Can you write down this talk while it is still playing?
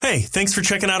Hey, thanks for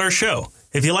checking out our show.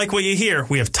 If you like what you hear,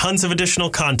 we have tons of additional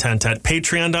content at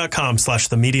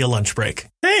patreon.com/themedialunchbreak.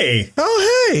 Hey.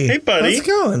 Oh, hey. Hey, buddy. How's it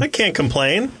going? I can't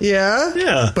complain. Yeah?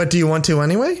 Yeah. But do you want to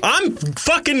anyway? I'm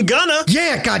fucking gonna.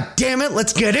 Yeah, god damn it.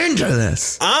 Let's get into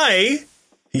this. I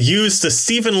used a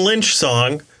Stephen Lynch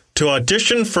song to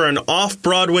audition for an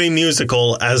off-Broadway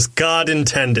musical as God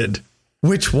intended.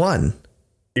 Which one?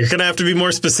 You're going to have to be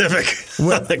more specific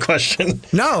on the question.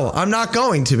 No, I'm not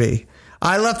going to be.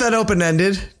 I left that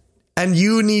open-ended, and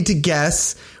you need to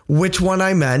guess which one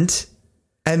I meant,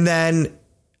 and then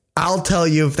I'll tell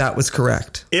you if that was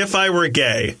correct. If I were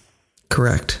gay.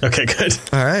 Correct. Okay, good.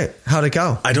 All right. How'd it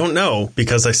go? I don't know,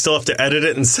 because I still have to edit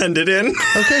it and send it in.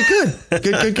 Okay, good.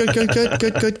 Good.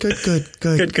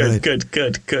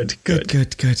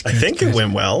 I think it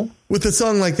went well. With a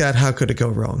song like that, how could it go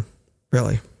wrong?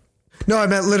 Really? No, I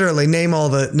meant literally name all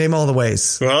the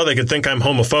ways. Well, they could think I'm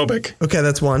homophobic. Okay,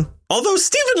 that's one. Although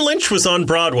Stephen Lynch was on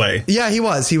Broadway. Yeah, he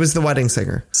was. He was the wedding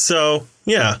singer. So,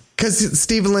 yeah. Because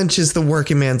Stephen Lynch is the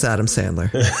working man's Adam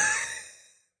Sandler.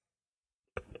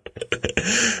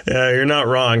 Yeah, you're not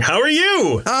wrong. How are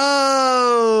you?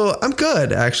 Oh, I'm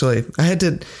good, actually. I'm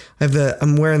going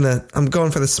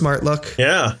for the smart look.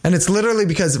 Yeah. And it's literally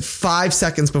because 5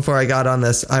 seconds before I got on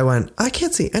this, I went, I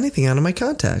can't see anything out of my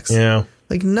contacts. Yeah.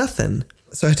 Like nothing.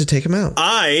 So I had to take them out.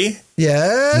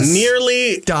 Yes.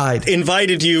 Nearly died.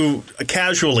 Invited you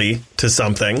casually to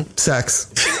something.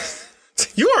 Sex.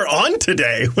 You are on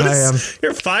today. I am.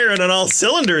 You're firing on all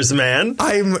cylinders, man.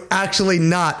 I'm actually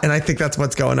not. And I think that's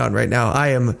what's going on right now. I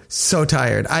am so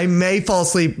tired. I may fall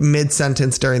asleep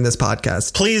mid-sentence during this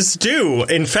podcast. Please do.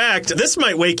 In fact, this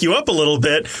might wake you up a little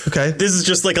bit. Okay. This is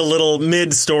just like a little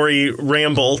mid-story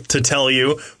ramble to tell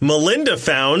you. Melinda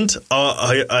found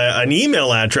an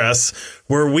email address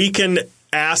where we can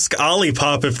ask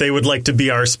Olipop if they would like to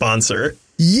be our sponsor.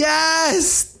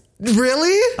 Yes.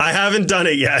 Really? I haven't done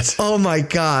it yet. Oh my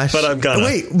gosh. But I'm gonna.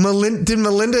 Wait, did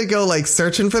Melinda go like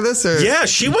searching for this? Or? Yeah,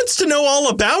 she wants to know all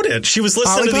about it. She was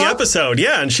listening to the episode.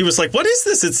 Yeah, and she was like, what is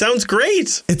this? It sounds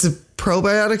great. It's a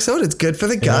probiotic soda. It's good for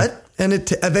the gut. And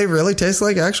they really taste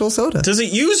like actual soda. Does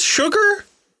it use sugar?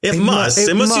 It must.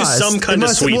 It must use some kind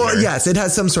of sweetener. Well, yes, it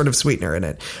has some sort of sweetener in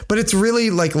it. But it's really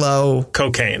like low.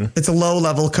 Cocaine. It's a low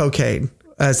level cocaine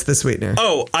as the sweetener.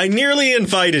 Oh, I nearly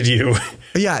invited you.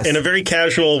 Yes. In a very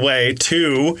casual way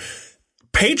to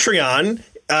Patreon.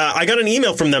 I got an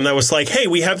email from them that was like, hey,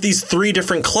 we have these 3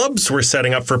 different clubs we're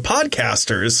setting up for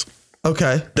podcasters.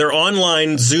 Okay. They're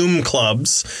online Zoom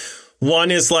clubs. One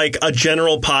is like a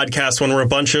general podcast one where a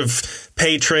bunch of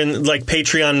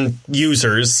Patreon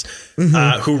users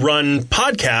who run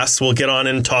podcasts will get on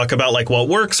and talk about like what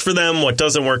works for them, what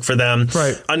doesn't work for them.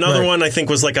 Right. Another one I think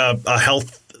was like a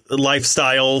health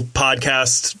lifestyle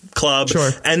podcast club. Sure.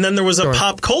 And then there was a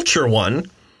pop culture one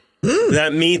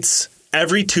that meets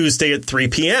every Tuesday at 3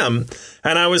 p.m.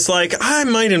 And I was like, I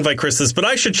might invite Chris this, but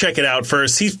I should check it out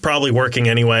first. He's probably working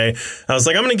anyway. I was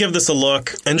like, I'm going to give this a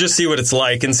look and just see what it's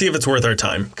like and see if it's worth our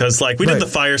time. Because like we did the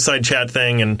fireside chat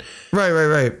thing and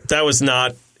right. That was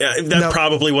not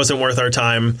probably wasn't worth our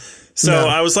time. So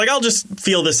I was like, I'll just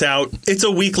feel this out. It's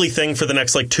a weekly thing for the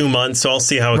next like 2 months. So I'll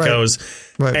see how it goes.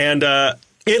 Right. And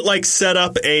it like set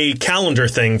up a calendar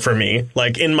thing for me,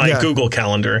 like in my Google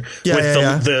Calendar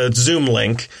with the Zoom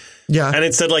link. Yeah. And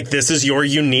it said like, this is your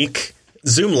unique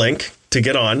Zoom link to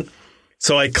get on.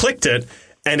 So I clicked it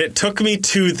and it took me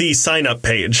to the sign up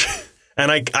page. And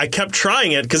I kept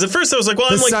trying it because at first I was like, well,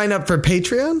 I'm like sign up for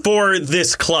Patreon for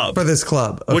this club,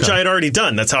 okay. Which I had already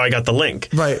done. That's how I got the link.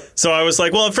 Right. So I was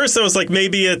like, well, at first I was like,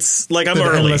 maybe it's like I'm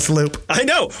early. Endless loop. I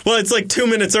know. Well, it's like 2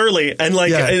 minutes early and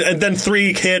like and then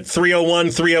 3 hit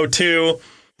 301, 302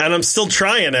 and I'm still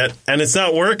trying it and it's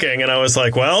not working. And I was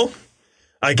like, well,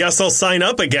 I guess I'll sign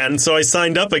up again. So I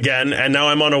signed up again and now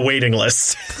I'm on a waiting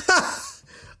list.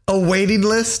 A waiting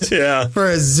list? Yeah. For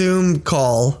a Zoom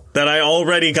call. That I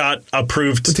already got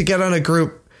approved. To get on a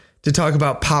group to talk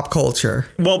about pop culture.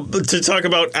 Well, to talk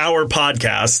about our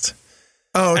podcast.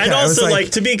 Oh, okay. And also,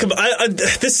 like to be,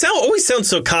 this always sounds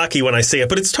so cocky when I say it,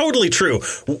 but it's totally true.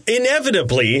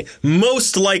 Inevitably,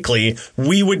 most likely,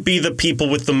 we would be the people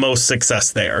with the most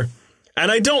success there. And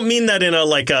I don't mean that in a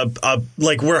like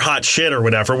we're hot shit or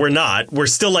whatever. We're not. We're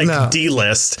still like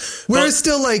D-list. We're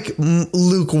still like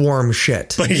lukewarm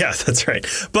shit. But yeah, that's right.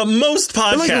 But most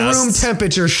podcasts, we're like room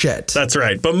temperature shit. That's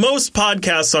right. But most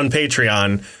podcasts on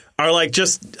Patreon are like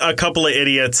just a couple of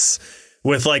idiots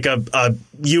with like a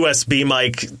USB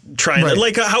mic trying to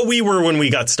like how we were when we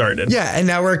got started. Yeah. And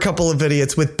now we're a couple of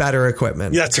idiots with better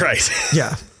equipment. That's right.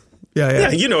 Yeah.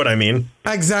 Yeah. You know what I mean.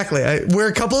 Exactly. We're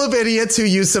a couple of idiots who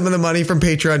use some of the money from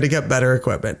Patreon to get better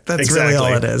equipment. That's really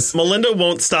all it is. Melinda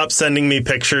won't stop sending me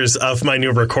pictures of my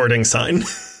new recording sign.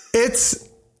 It's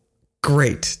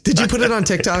great. Did you put it on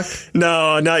TikTok?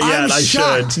 No, not yet. I'm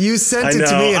shocked. You sent it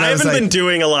to me. And I haven't been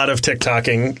doing a lot of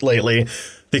TikToking lately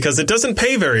because it doesn't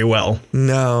pay very well.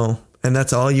 No. And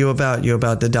that's all you about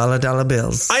the dollar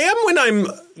bills. I am when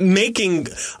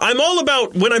I'm all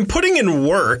about when I'm putting in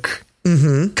work.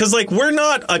 Because we're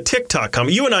not a TikTok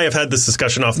company. You and I have had this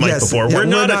discussion off mic before. Yeah, we're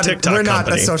not a TikTok company. We're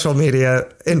not a social media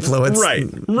influence.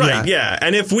 Right. Yeah.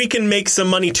 And if we can make some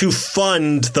money to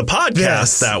fund the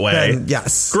podcast that way, then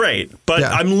yes, great. But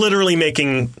I'm literally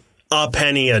making a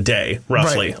penny a day,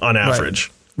 roughly, on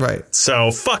average. Right.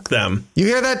 So fuck them. You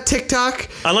hear that, TikTok?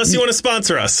 Unless you want to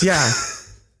sponsor us. Yeah.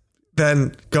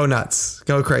 Then go nuts.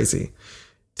 Go crazy.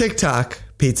 TikTok.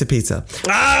 Pizza.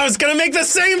 I was going to make the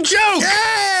same joke.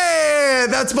 Yeah,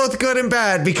 that's both good and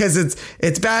bad because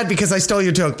it's bad because I stole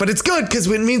your joke, but it's good because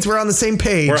it means we're on the same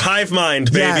page. We're hive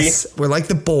mind, baby. Yes, we're like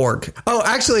the Borg. Oh,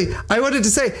 actually, I wanted to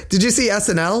say, did you see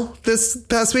SNL this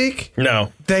past week?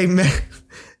 No. In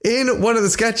one of the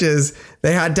sketches,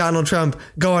 they had Donald Trump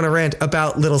go on a rant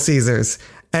about Little Caesars.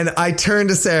 And I turned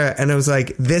to Sarah and I was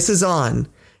like, this is on.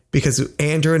 Because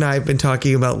Andrew and I have been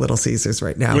talking about Little Caesars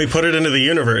right now. We put it into the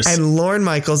universe. And Lorne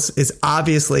Michaels is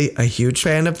obviously a huge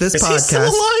fan of this podcast. Is he still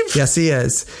alive? Yes, he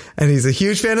is. And he's a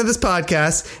huge fan of this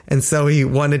podcast. And so he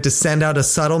wanted to send out a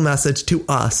subtle message to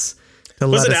us.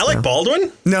 Was it Alec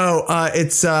Baldwin? No,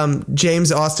 it's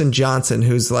James Austin Johnson,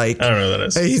 who's like... I don't know who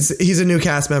that is. He's a new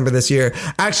cast member this year.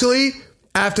 Actually...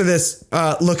 After this,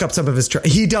 look up some of his...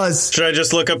 he does... Should I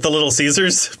just look up the Little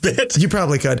Caesars bit? You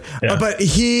probably could. Yeah. But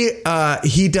he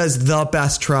does the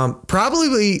best Trump.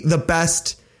 Probably the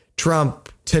best Trump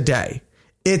today.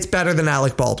 It's better than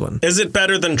Alec Baldwin. Is it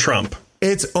better than Trump?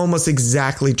 It's almost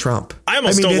exactly Trump. I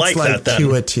don't like that then.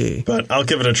 To a T. But I'll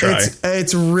give it a try.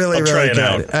 It's really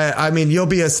good. You'll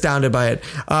be astounded by it.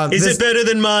 Is it better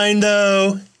than mine,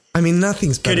 though?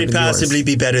 Nothing's better than yours. Could it possibly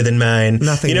be better than mine?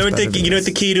 Nothing. You know what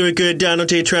the key to a good Donald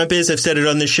J. Trump is? I've said it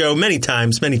on the show many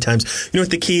times. You know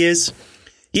what the key is?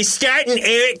 You start in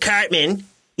Eric Cartman.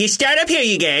 You start up here,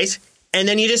 you guys, and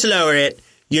then you just lower it.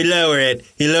 You lower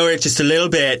it just a little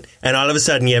bit, and all of a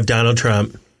sudden you have Donald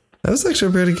Trump. That was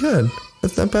actually pretty good.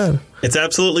 That's not bad. It's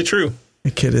absolutely true.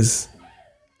 The kid is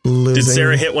losing. Did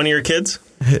Sarah hit one of your kids?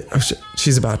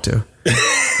 She's about to.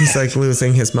 He's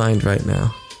losing his mind right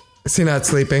now. Is he not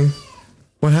sleeping?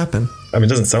 What happened? It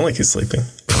doesn't sound like he's sleeping.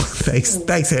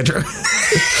 Thanks, Andrew.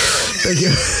 Thank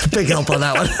you. Big help on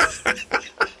that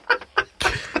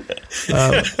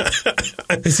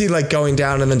one. Is he going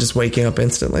down and then just waking up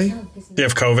instantly? Do you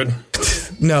have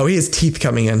COVID? No, he has teeth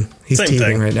coming in. He's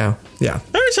teething right now. Yeah.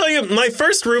 I ever tell you, my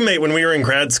first roommate when we were in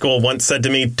grad school once said to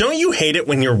me, "Don't you hate it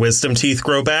when your wisdom teeth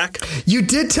grow back?" You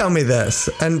did tell me this,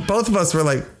 and both of us were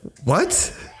like,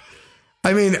 "What?"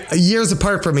 Years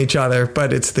apart from each other,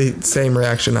 but it's the same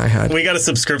reaction I had. We got a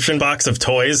subscription box of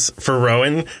toys for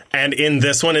Rowan, and in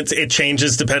this one, it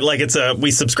changes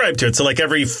we subscribe to it. So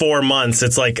every 4 months,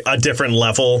 it's a different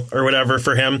level or whatever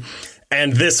for him.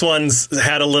 And this one's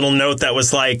had a little note that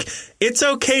was it's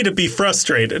okay to be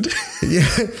frustrated. Yeah.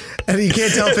 And you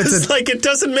can't tell if it's it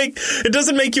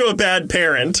doesn't make you a bad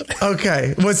parent.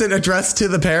 Okay. Was it addressed to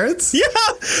the parents? Yeah.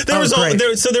 There's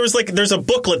a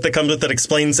booklet that comes with that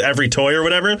explains every toy or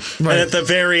whatever. Right. And at the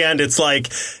very end, it's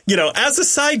as a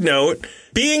side note,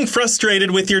 being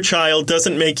frustrated with your child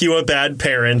doesn't make you a bad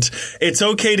parent. It's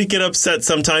okay to get upset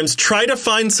sometimes. Try to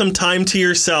find some time to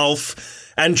yourself.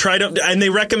 And they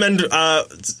recommend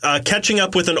catching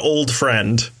up with an old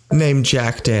friend named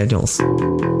Jack Daniels.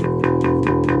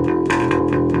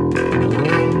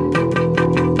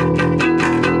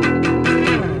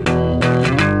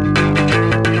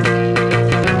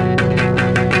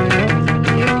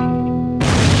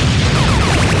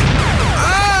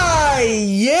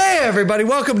 Everybody,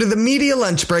 welcome to the Media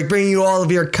Lunch Break, bringing you all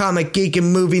of your comic, geek,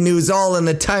 and movie news all in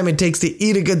the time it takes to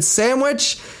eat a good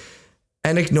sandwich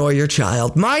and ignore your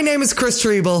child. My name is Chris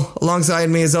Treble. Alongside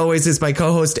me, as always, is my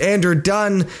co-host, Andrew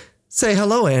Dunn. Say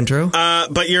hello, Andrew.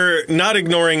 But you're not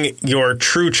ignoring your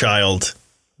true child,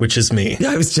 which is me.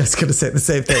 Yeah, I was just going to say the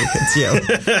same thing. It's you.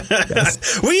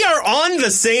 Yes. We are on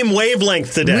the same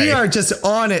wavelength today. We are just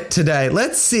on it today.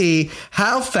 Let's see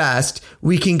how fast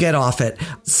we can get off it.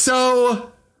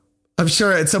 So I'm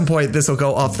sure at some point this will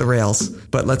go off the rails,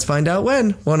 but let's find out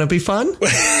when. Want to be fun?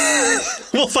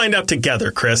 We'll find out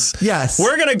together, Chris. Yes.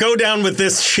 We're going to go down with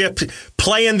this ship,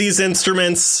 playing these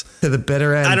instruments. To the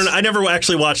bitter end. I never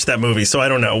actually watched that movie, so I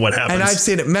don't know what happens. And I've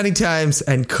seen it many times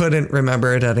and couldn't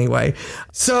remember it anyway.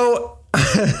 So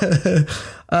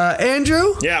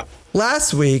Andrew? Yeah.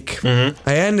 Last week, I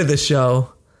ended the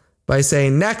show by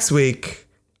saying next week,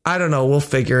 I don't know, we'll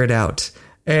figure it out.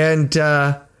 And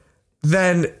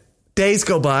then days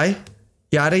go by,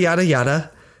 yada, yada,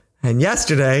 yada. And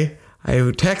yesterday, I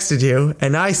texted you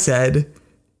and I said,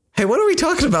 hey, what are we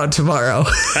talking about tomorrow?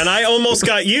 And I almost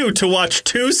got you to watch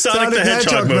 2 Sonic the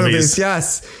Hedgehog movies.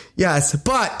 Yes.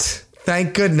 But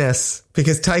thank goodness,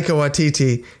 because Taika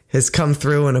Waititi has come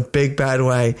through in a big bad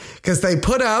way, because they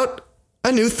put out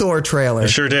a new Thor trailer. They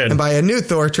sure did. And by a new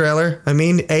Thor trailer, I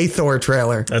mean a Thor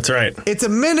trailer. That's right. It's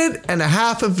 1.5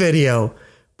 minutes of video,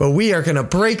 but we are going to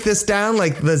break this down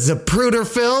like the Zapruder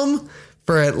film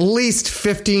for at least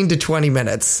 15 to 20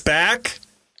 minutes. Back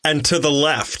and to the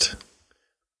left.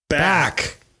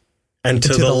 Back and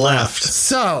to the left.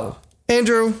 So,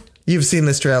 Andrew, you've seen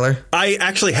this trailer. I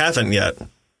actually haven't yet.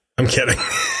 I'm kidding.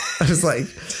 I was like,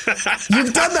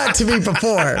 you've done that to me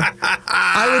before.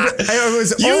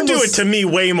 You do it to me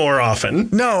way more often.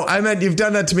 No, I meant you've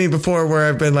done that to me before where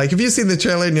I've been like, have you seen the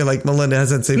trailer? And you're like, Melinda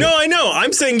hasn't seen it. No, I know.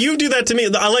 I'm saying you do that to me.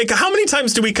 Like, how many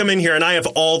times do we come in here and I have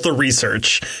all the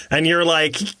research and you're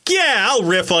like, yeah, I'll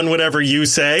riff on whatever you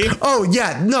say. Oh,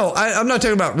 yeah. No, I'm not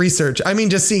talking about research. I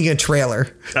mean, just seeing a trailer.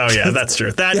 Oh, yeah, that's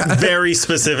true. That very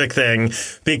specific thing,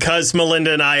 because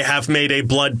Melinda and I have made a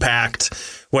blood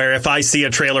pact where if I see a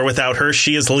trailer without her,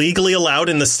 she is legally allowed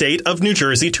in the state of New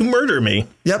Jersey to murder me.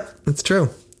 Yep, that's true.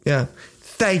 Yeah.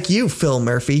 Thank you, Phil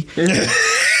Murphy.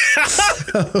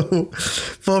 So,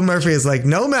 Phil Murphy is like,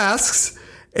 no masks,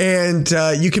 and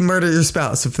you can murder your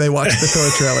spouse if they watch the Thor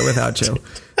trailer without you.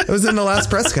 It was in the last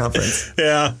press conference.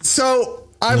 Yeah. So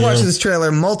I've watched this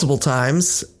trailer multiple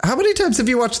times. How many times have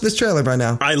you watched this trailer by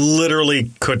now? I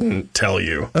literally couldn't tell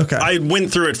you. Okay. I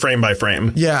went through it frame by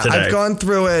frame. Yeah, today. I've gone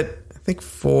through it, I think,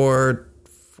 four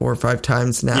or 5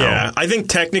 times now. Yeah, I think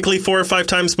technically 4 or 5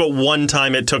 times, but one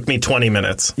time it took me 20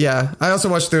 minutes. Yeah, I also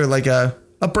watched through like a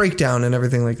breakdown and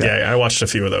everything like that. Yeah, I watched a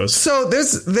few of those. So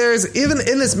there's even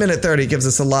in this minute 30 gives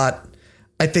us a lot,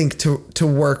 I think, to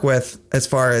work with as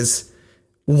far as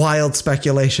wild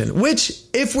speculation, which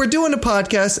if we're doing a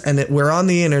podcast and we're on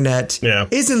the internet,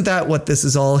 isn't that what this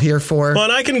is all here for? Well,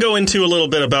 and I can go into a little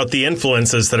bit about the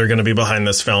influences that are going to be behind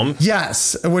this film.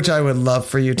 Yes, which I would love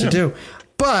for you to do.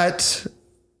 But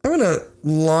I'm going to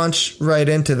launch right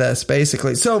into this,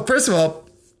 basically. So first of all,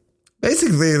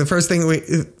 basically the first thing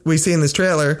we see in this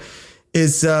trailer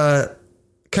is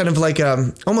kind of like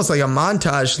almost like a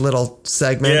montage little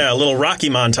segment. Yeah, a little Rocky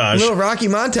montage.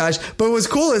 But what's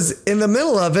cool is in the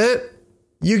middle of it,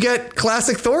 you get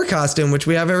classic Thor costume, which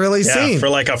we haven't really seen. For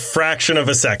like a fraction of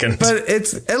a second. But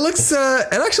it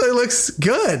actually looks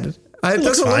good. It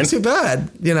doesn't look too bad,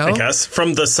 you know? I guess.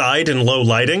 From the side in low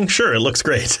lighting, sure, it looks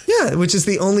great. Yeah, which is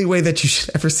the only way that you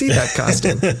should ever see that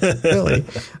costume, really.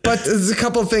 But there's a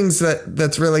couple of things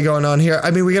that's really going on here. I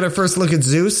mean, we get our first look at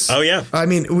Zeus. Oh, yeah. I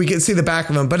mean, we can see the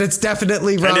back of him, but it's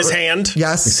definitely... And his hand.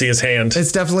 Yes. You see his hand.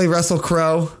 It's definitely Russell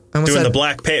Crowe. Doing the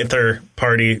Black Panther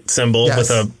party symbol with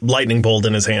a lightning bolt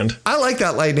in his hand. I like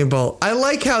that lightning bolt. I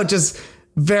like how just...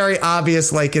 very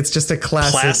obvious, like it's just a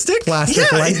plastic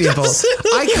lightning bolt.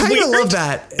 I kind of love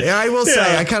that. I will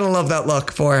say, I kind of love that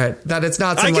look for it. That it's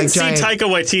not some like giant. I can see Taika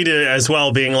Waititi as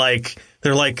well being like,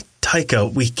 they're like,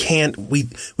 Taika,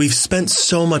 we've spent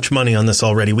so much money on this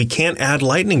already. We can't add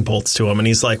lightning bolts to them. And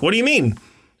he's like, what do you mean?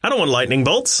 I don't want lightning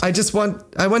bolts. I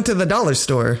went to the dollar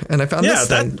store and I found this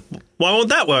thing. Why won't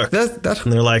that work?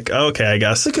 And they're like, okay, I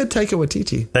guess. It's a good Taika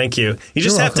Waititi. Thank you. You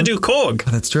just have to do Korg.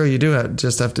 That's true. You do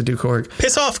just have to do Korg.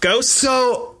 Piss off, Ghost.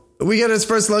 So we get his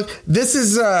first look. This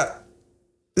is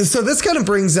so this kind of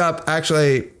brings up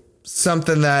actually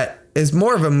something that is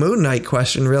more of a Moon Knight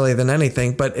question really than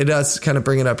anything, but it does kind of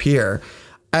bring it up here.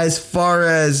 As far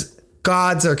as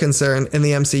gods are concerned in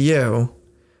the MCU,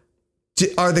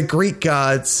 are the Greek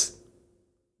gods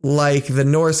like the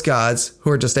Norse gods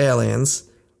who are just aliens?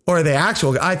 Or are they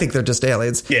actual? I think they're just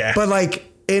aliens. Yeah. But like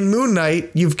in Moon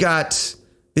Knight, you've got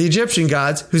the Egyptian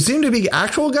gods who seem to be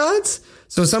actual gods.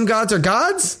 So some gods are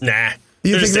gods? Nah.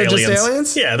 You think they're just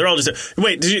aliens? Yeah, they're all just...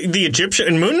 Wait, the Egyptian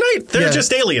in Moon Knight? They're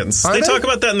just aliens. They talk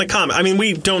about that in the comic. I mean,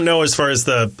 we don't know as far as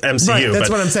the MCU. Right, that's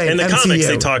what I'm saying. In the MCU. Comics,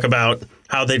 they talk about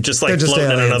how they just like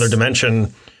floating in another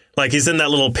dimension. Like he's in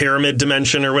that little pyramid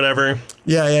dimension or whatever.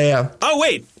 Yeah. Oh,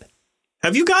 wait.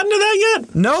 Have you gotten to that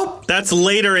yet? Nope. That's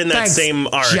later in that same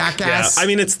arc. Jackass. Yeah. I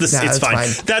mean, it's fine.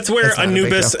 That's where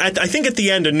Anubis, I think at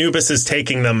the end, Anubis is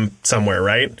taking them somewhere,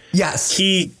 right? Yes.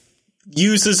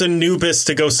 uses Anubis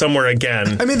to go somewhere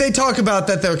again. I mean, they talk about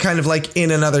that they're kind of like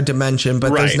in another dimension,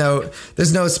 but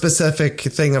there's no specific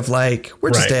thing of like,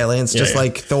 we're just aliens, just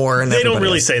like Thor and they don't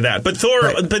really else. say that. But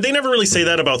but they never really say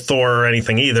that about Thor or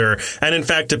anything either. And in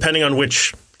fact, depending on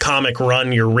which comic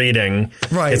run you're reading,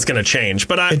 it's going to change.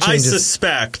 But I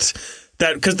suspect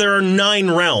that because there are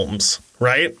 9 realms,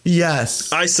 right?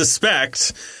 Yes. I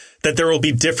suspect that there will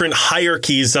be different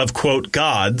hierarchies of, quote,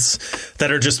 gods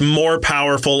that are just more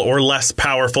powerful or less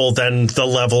powerful than the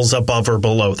levels above or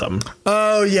below them.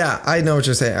 Oh, yeah. I know what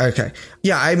you're saying. Okay.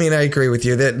 Yeah, I mean, I agree with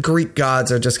you that Greek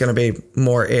gods are just going to be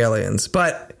more aliens.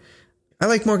 But I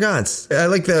like more gods. I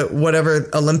like the whatever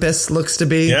Olympus looks to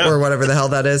be or whatever the hell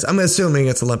that is. I'm assuming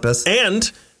it's Olympus.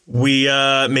 And we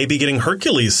may be getting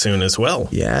Hercules soon as well.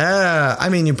 Yeah. I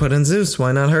mean, you put in Zeus.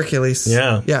 Why not Hercules?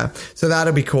 Yeah. Yeah. So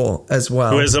that'll be cool as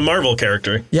well. Who is a Marvel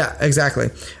character. Yeah, exactly.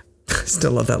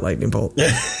 Still love that lightning bolt.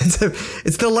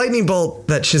 It's the lightning bolt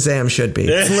that Shazam should be.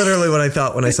 It's literally what I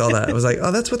thought when I saw that. I was like,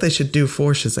 oh, that's what they should do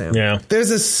for Shazam. Yeah.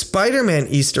 There's a Spider-Man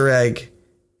Easter egg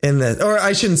in this. Or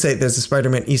I shouldn't say there's a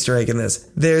Spider-Man Easter egg in this.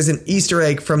 There's an Easter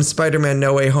egg from Spider-Man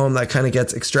No Way Home that kind of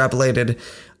gets extrapolated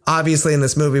obviously in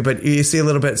this movie, but you see a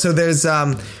little bit. So there's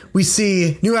we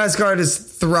see New Asgard is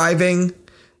thriving.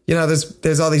 You know,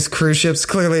 there's all these cruise ships,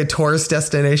 clearly a tourist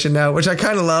destination now, which I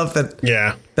kind of love that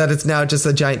it's now just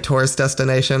a giant tourist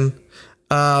destination.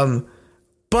 But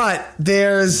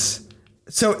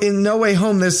so in No Way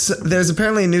Home, there's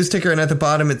apparently a news ticker, and at the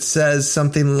bottom it says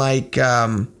something like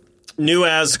New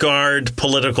Asgard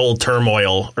political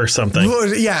turmoil or something.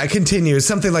 Well, yeah, it continues,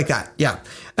 something like that. Yeah.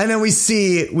 And then we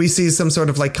see some sort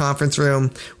of like conference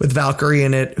room with Valkyrie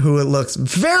in it, who looks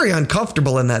very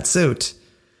uncomfortable in that suit.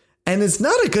 And it's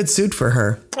not a good suit for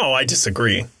her. Oh, I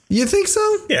disagree. You think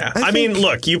so? Yeah. I mean,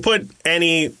 look, you put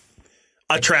any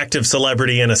attractive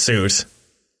celebrity in a suit,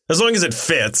 as long as it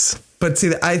fits. But see,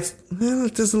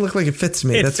 it doesn't look like it fits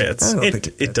me. It fits.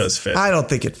 It does fit. I don't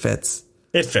think it fits.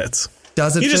 It fits.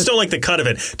 Does it? You just don't like the cut of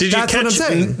it. Did you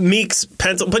catch Meek's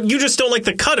pencil? But you just don't like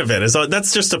the cut of it.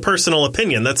 That's just a personal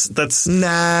opinion. That's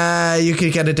nah. You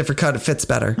could get a different cut. It fits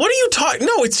better. What are you talking?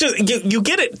 No, it's just you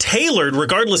get it tailored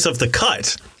regardless of the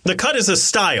cut. The cut is a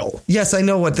style. Yes, I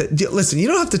know listen, you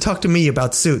don't have to talk to me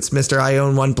about suits, Mr. I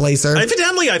own one blazer.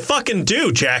 Evidently, I fucking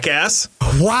do, jackass.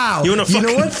 Wow. You know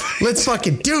what? Let's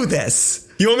fucking do this.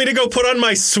 You want me to go put on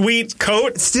my sweet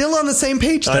coat? Still on the same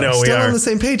page, though. I know, Still on the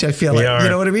same page, I feel like. You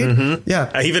know what I mean? Mm-hmm.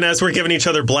 Yeah. Even as we're giving each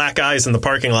other black eyes in the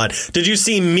parking lot. Did you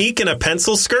see Meek in a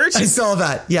pencil skirt? I saw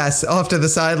that, yes. Off to the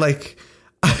side, like...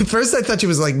 At first, I thought she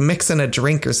was like mixing a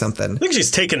drink or something. I think she's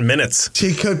taking minutes.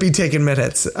 She could be taking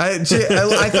minutes. I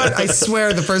thought, I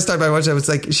swear, the first time I watched it, I was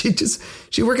like,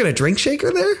 she working a drink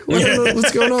shaker there?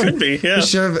 What's going on? Could be, yeah.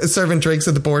 Serving drinks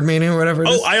at the board meeting or whatever.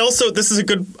 This is a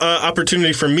good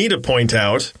opportunity for me to point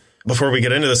out, before we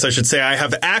get into this, I should say I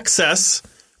have access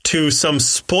to some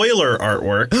spoiler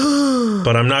artwork,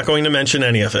 but I'm not going to mention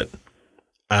any of it.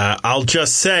 I'll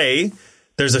just say...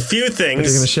 There's a few things. Are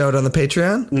you going to show it on the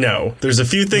Patreon? No. There's a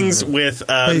few things with...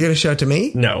 Are you going to show it to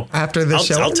me? No. After the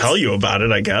show? I'll tell you about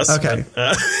it, I guess. Okay.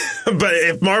 But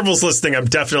if Marvel's listening, I'm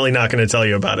definitely not going to tell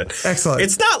you about it. Excellent.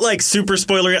 It's not like super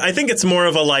spoilery. I think it's more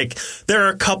of a like, there are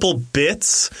a couple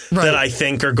bits that I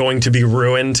think are going to be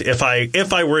ruined if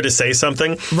I were to say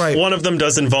something. Right. One of them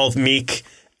does involve Meek.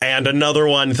 And another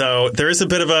one, though, there is a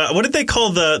bit of a... What did they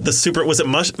call the super... Was it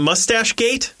Mustache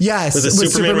Gate? Yes. Was it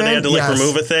Superman where they had to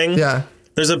remove a thing? Yeah.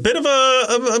 There's a bit of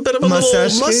a little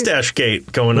mustache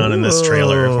gate going on in this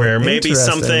trailer where maybe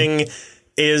something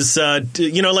is,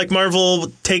 like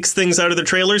Marvel takes things out of the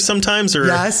trailers sometimes, or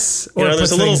yes, or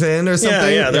puts things in or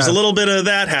something. Yeah, there's a little bit of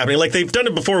that happening. Like they've done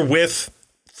it before with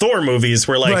Thor movies,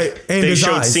 where they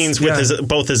showed scenes with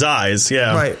both his eyes.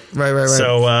 Yeah, right.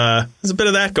 So there's a bit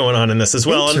of that going on in this as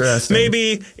well. And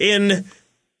maybe in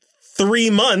 3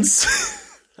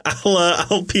 months,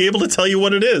 I'll be able to tell you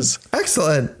what it is.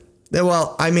 Excellent.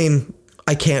 Well, I mean,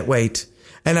 I can't wait.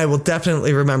 And I will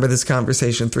definitely remember this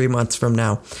conversation 3 months from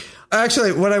now.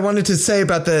 Actually, what I wanted to say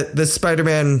about the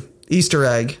Spider-Man Easter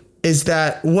egg is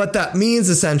that what that means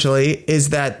essentially is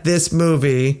that this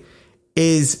movie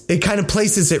it kind of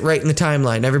places it right in the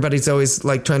timeline. Everybody's always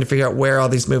like trying to figure out where all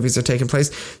these movies are taking place.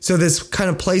 So this kind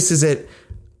of places it,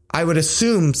 I would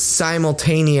assume,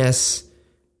 simultaneous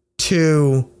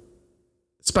to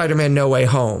Spider-Man No Way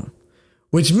Home,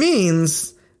 which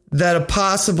means that a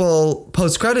possible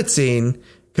post-credit scene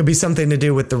could be something to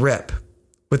do with the rip,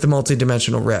 with the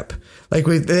multidimensional rip. Like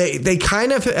they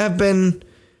kind of have been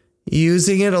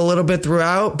using it a little bit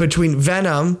throughout between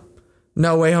Venom,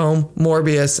 No Way Home,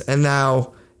 Morbius, and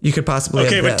now you could possibly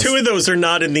have but 2 of those are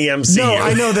not in the MCU. No,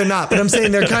 I know they're not, but I'm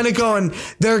saying they're kind of going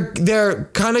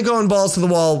balls to the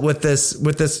wall with this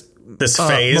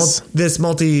phase, this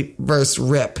multiverse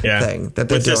rip thing that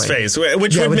they're doing. This phase,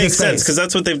 which would make sense because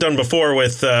that's what they've done before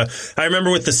with, I remember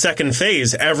with the second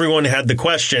phase, everyone had the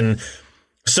question,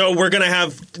 so we're going to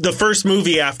have the first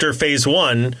movie after phase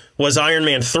 1 was Iron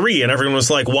Man 3. And everyone was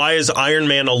like, why is Iron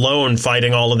Man alone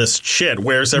fighting all of this shit?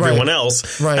 Where's everyone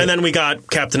else? Right. And then we got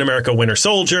Captain America Winter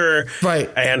Soldier. Right.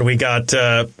 And we got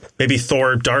maybe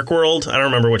Thor Dark World. I don't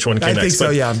remember which one came next. I think so,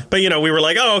 yeah. But, we were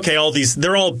like, oh, okay, all these,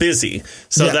 they're all busy.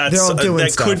 So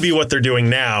that could be what they're doing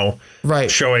now.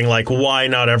 Right. Showing like why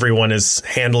not everyone is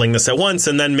handling this at once.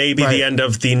 And then maybe the end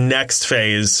of the next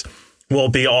phase will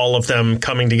be all of them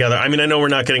coming together. I mean, I know we're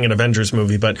not getting an Avengers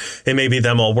movie, but it may be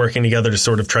them all working together to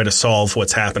sort of try to solve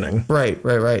what's happening. Right.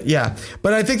 Yeah.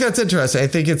 But I think that's interesting. I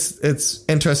think it's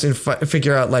interesting to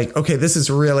figure out like, okay, this is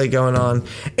really going on.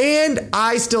 And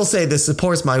I still say this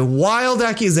supports my wild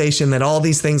accusation that all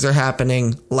these things are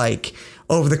happening like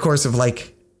over the course of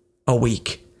like a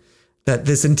week. That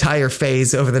this entire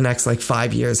phase over the next like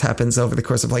 5 years happens over the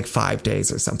course of like 5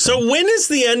 days or something. So when is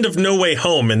the end of No Way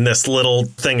Home in this little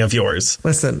thing of yours?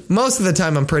 Listen, most of the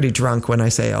time I'm pretty drunk when I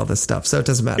say all this stuff, so it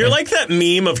doesn't matter. You're like that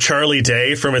meme of Charlie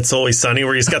Day from It's Always Sunny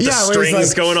where he's got the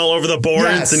strings going all over the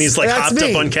boards and he's like hopped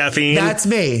up on caffeine. That's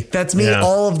me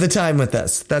all of the time with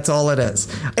this. That's all it is.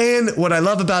 And what I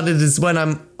love about it is when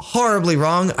I'm horribly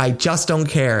wrong, I just don't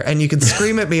care. And you can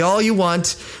scream at me all you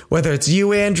want, whether it's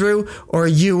you, Andrew, or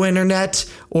you, Internet,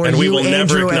 or and you,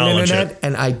 Andrew, and Internet,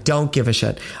 and I don't give a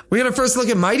shit. We're going to first look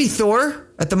at Mighty Thor,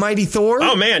 at the Mighty Thor.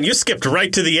 Oh, man, you skipped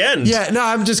right to the end. Yeah, no,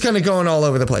 I'm just kind of going all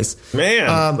over the place.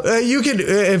 Man. You could,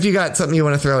 if you got something you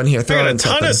want to throw in here, throw in a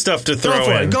ton of stuff to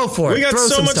throw in. Go for it. We got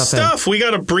so much stuff. We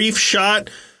got a brief shot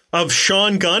of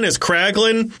Sean Gunn as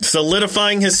Kraglin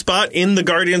solidifying his spot in the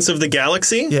Guardians of the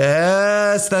Galaxy.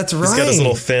 Yes, that's right. He's got his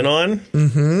little fin on.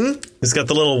 Mm-hmm. He's got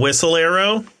the little whistle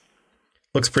arrow.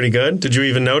 Looks pretty good. Did you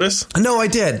even notice? No, I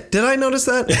did. Did I notice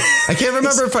that? I can't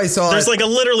remember if I saw There's like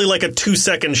literally like a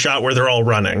 2-second shot where they're all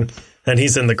running. And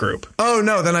he's in the group. Oh,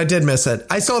 no, then I did miss it.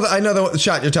 I know the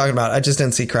shot you're talking about. I just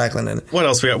didn't see Kraglin in it. What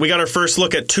else we got? We got our first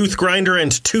look at Tooth Grinder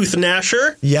and Tooth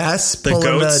Gnasher. Yes, the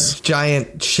goats. The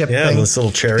giant ship thing. Yeah, this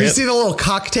little chariot. Do you see the little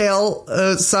cocktail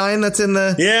sign that's in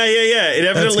the... Yeah. It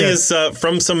evidently is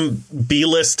from some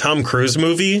B-list Tom Cruise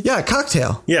movie. Yeah,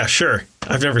 Cocktail. Yeah, sure.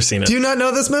 I've never seen it. Do you not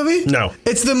know this movie? No.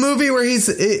 It's the movie where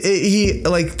he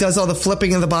like does all the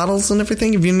flipping of the bottles and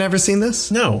everything. Have you never seen this?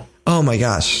 No. Oh, my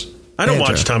gosh. I don't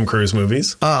watch Tom Cruise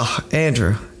movies. Oh,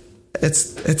 Andrew.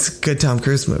 It's a good Tom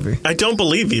Cruise movie. I don't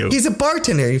believe you. He's a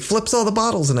bartender. He flips all the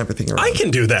bottles and everything around. I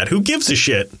can do that. Who gives a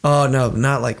shit? Oh, no,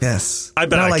 not like this. I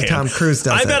bet not I like can. Tom Cruise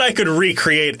does I bet I could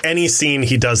recreate any scene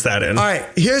he does that in. All right,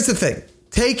 here's the thing.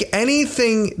 Take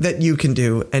anything that you can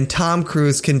do, and Tom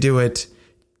Cruise can do it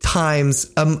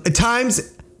times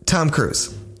Tom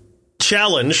Cruise.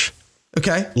 Challenge.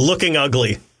 Okay. Looking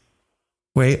ugly.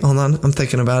 Wait, hold on. I'm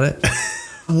thinking about it.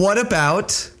 What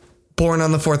about Born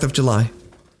on the 4th of July?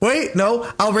 Wait, no,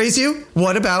 I'll raise you.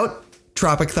 What about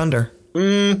Tropic Thunder?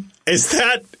 Is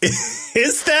that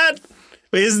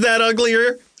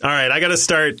uglier? All right, I got to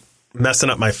start messing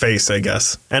up my face, I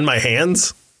guess. And my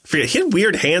hands. He had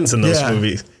weird hands in those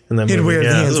movies. He had weird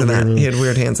hands in that. He had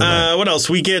weird hands in that. What else?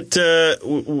 We get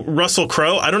Russell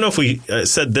Crowe. I don't know if we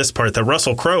said this part, that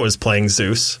Russell Crowe is playing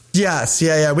Zeus. Yes,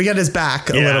 yeah. We got his back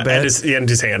a little bit. And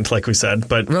his hand, like we said.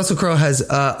 But Russell Crowe has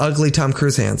ugly Tom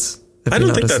Cruise hands. I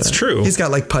don't think that's true. He's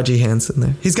got like pudgy hands in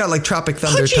there. He's got like Tropic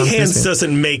Thunder. Pudgy hands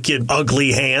doesn't make it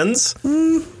ugly hands.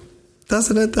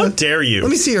 Doesn't it, though? How dare you?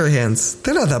 Let me see your hands.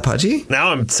 They're not that pudgy.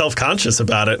 Now I'm self-conscious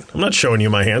about it. I'm not showing you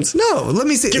my hands. No, let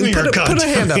me see. Give me put a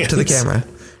hand up to the camera.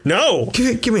 No.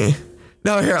 Give me.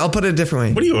 No, here, I'll put it a different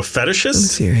way. What are you, a fetishist? Let me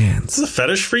see your hands. This is a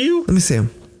fetish for you? Let me see him.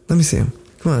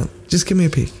 Come on. Just give me a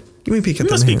peek. Give me a peek at them.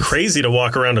 It must be crazy to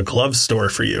walk around a glove store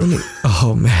for you.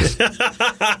 Oh, man.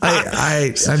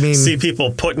 I mean... See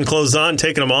people putting clothes on,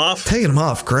 taking them off? Taking them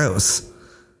off, gross.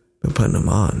 But putting them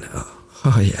on,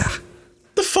 oh yeah.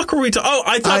 The fuck were we talking? Oh,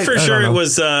 I thought for sure it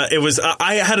was,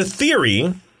 I had a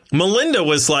theory. Melinda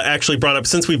was actually brought up,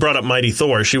 since we brought up Mighty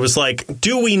Thor, she was like,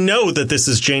 do we know that this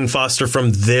is Jane Foster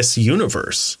from this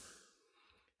universe?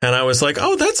 And I was like,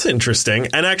 oh, that's interesting.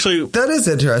 And actually, that is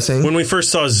interesting. When we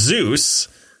first saw Zeus,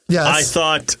 yes. I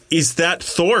thought, is that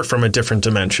Thor from a different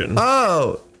dimension?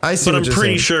 Oh, I see. But I'm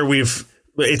pretty sure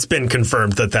it's been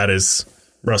confirmed that is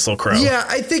Russell Crowe. Yeah,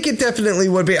 I think it definitely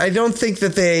would be. I don't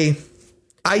think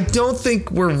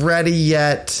we're ready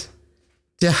yet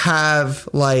to have,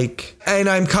 like, and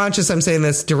I'm conscious I'm saying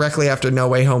this directly after No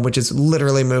Way Home, which is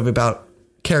literally a movie about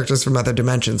characters from other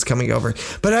dimensions coming over.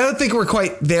 But I don't think we're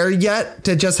quite there yet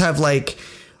to just have like,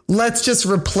 let's just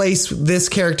replace this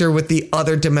character with the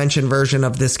other dimension version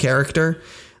of this character.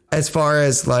 As far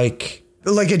as like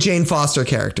a Jane Foster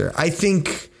character, I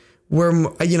think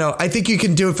I think you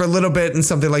can do it for a little bit in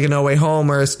something like a No Way Home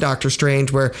or a Doctor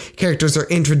Strange, where characters are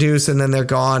introduced and then they're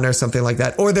gone or something like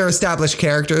that. Or they're established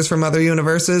characters from other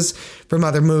universes, from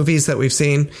other movies that we've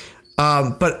seen.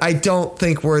 But I don't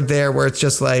think we're there where it's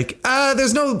just like,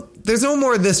 there's no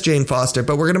more of this Jane Foster,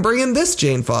 but we're going to bring in this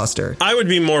Jane Foster. I would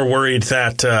be more worried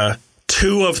that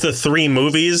 2 of the 3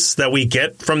 movies that we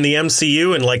get from the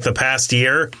MCU in like the past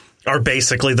year are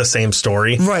basically the same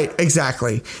story. Right,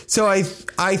 exactly. So I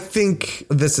think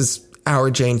this is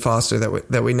our Jane Foster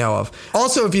that we know of.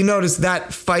 Also, if you notice,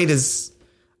 that fight is,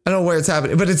 I don't know where it's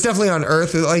happening, but it's definitely on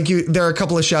Earth. Like there are a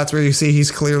couple of shots where you see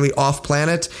he's clearly off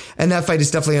planet, and that fight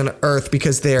is definitely on Earth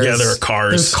because there are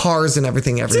cars. There's cars and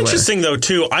everything everywhere. It's interesting though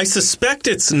too. I suspect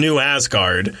it's New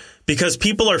Asgard. Because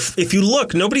people are, if you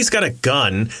look, nobody's got a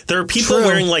gun. There are people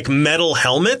wearing like metal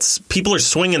helmets. People are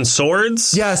swinging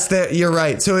swords. Yes, you're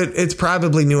right. So it's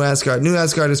probably New Asgard. New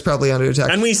Asgard is probably under attack.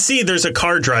 And we see there's a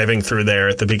car driving through there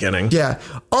at the beginning. Yeah.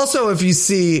 Also, if you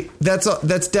see,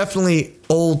 that's definitely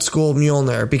old school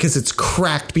Mjolnir because it's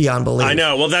cracked beyond belief. I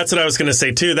know. Well, that's what I was going to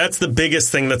say, too. That's the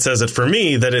biggest thing that says it for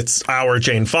me, that it's our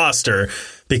Jane Foster.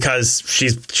 Because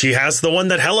she has the one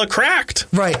that hella cracked.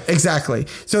 Right, exactly.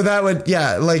 So that would,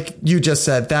 yeah, like you just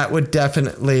said, that would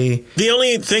definitely... The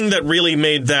only thing that really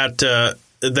made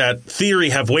that theory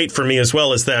have weight for me as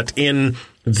well is that in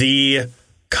the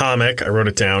comic, I wrote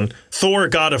it down, Thor,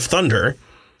 God of Thunder,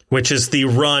 which is the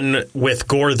run with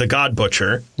Gore the God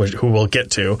Butcher, who we'll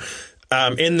get to,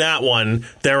 in that one,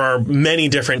 there are many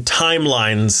different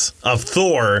timelines of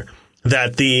Thor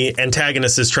that the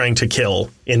antagonist is trying to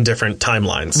kill in different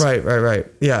timelines. Right.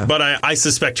 Yeah. But I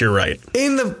suspect you're right.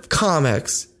 In the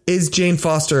comics, is Jane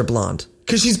Foster a blonde?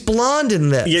 Because she's blonde in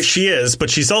this. Yeah, she is, but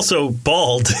she's also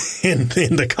bald in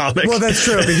the comic. Well, that's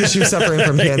true, because she was suffering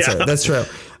from cancer. Yeah. That's true.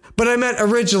 But I meant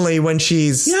originally when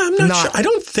she's I'm not sure. I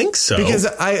don't think so. Because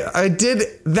I did,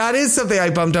 that is something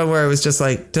I bumped on where I was just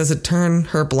like, does it turn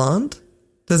her blonde?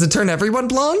 Does it turn everyone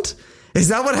blonde? Is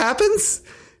that what happens?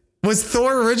 Was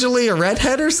Thor originally a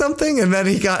redhead or something, and then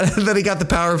he got the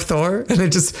power of Thor, and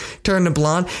it just turned to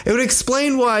blonde? It would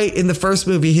explain why in the first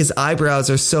movie his eyebrows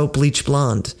are so bleach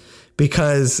blonde,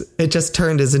 because it just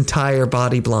turned his entire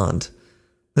body blonde.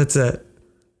 That's it.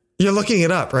 You're looking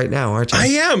it up right now, aren't you? I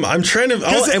am. I'm trying to.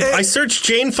 I searched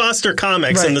Jane Foster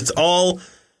comics, and it's all.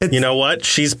 You know what?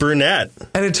 She's brunette,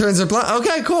 and it turns her blonde.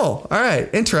 Okay, cool. All right,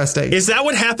 interesting. Is that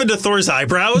what happened to Thor's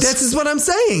eyebrows? This is what I'm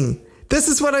saying. This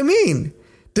is what I mean.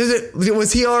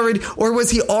 Was he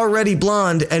already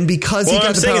blonde, and because he got the power?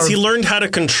 What I'm saying is he learned how to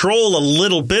control a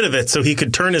little bit of it so he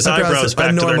could turn his eyebrows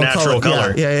back to their natural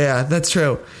color. Yeah, that's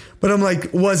true. But I'm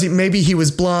like, maybe he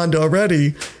was blonde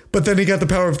already, but then he got the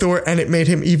power of Thor and it made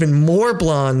him even more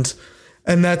blonde,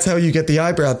 and that's how you get the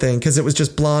eyebrow thing, because it was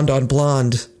just blonde on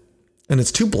blonde, and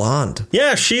it's too blonde.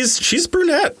 Yeah, she's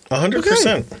brunette, 100%.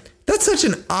 Okay. That's such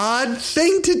an odd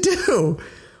thing to do.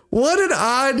 What an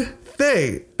odd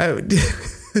thing.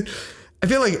 I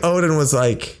feel like Odin was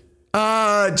like,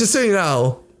 just so you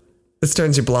know, this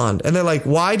turns you blonde. And they're like,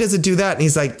 why does it do that? And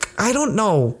he's like, I don't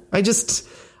know. I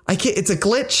can't, it's a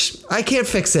glitch. I can't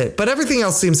fix it. But everything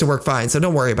else seems to work fine. So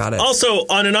don't worry about it. Also,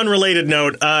 on an unrelated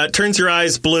note, turns your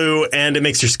eyes blue and it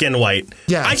makes your skin white.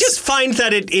 Yeah. I just find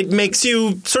that it makes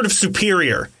you sort of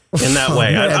superior in that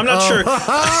way. I'm not sure.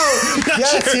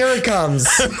 Yes, here it comes.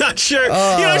 I'm not sure.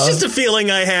 It's just a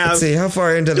feeling I have. Let's see, how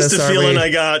far into this are we? Just a feeling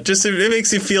I got. Just it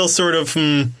makes you feel sort of,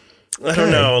 I don't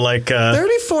know, like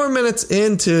 34 minutes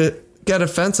in to get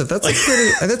offensive.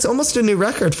 That's that's almost a new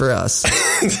record for us.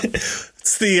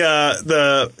 It's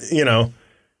the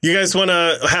you guys want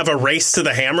to have a race to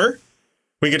the hammer?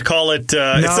 We could call it. It's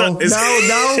not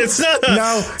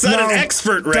an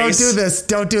expert race.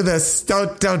 Don't do this.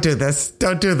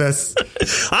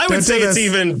 I would say it's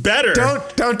even better.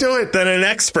 Don't do it. Than an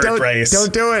expert race.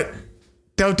 Don't do it.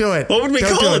 Don't do it. What would we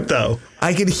call it though?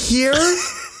 I could hear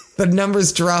the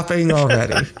numbers dropping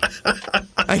already.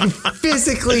 I can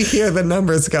physically hear the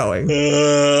numbers going.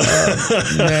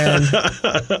 Man.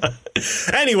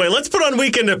 Anyway, let's put on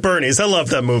Weekend at Bernie's. I love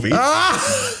that movie.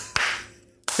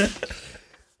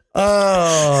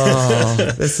 Oh,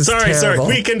 this is terrible. Sorry.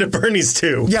 Weekend at Bernie's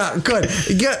too. Yeah, good.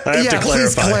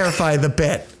 Please clarify the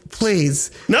bit.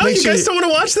 Please. No, you guys don't want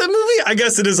to watch that movie? I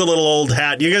guess it is a little old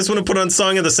hat. You guys want to put on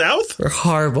Song of the South? We're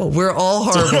horrible. We're all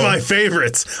horrible. It's one of my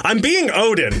favorites. I'm being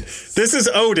Odin. This is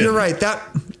Odin. You're right. That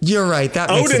Odin makes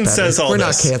it better. says all We're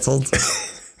this. Not canceled.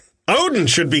 Odin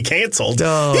should be canceled.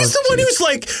 Oh, he's the one who's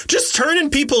like just turning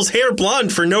people's hair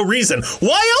blonde for no reason.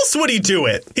 Why else would he do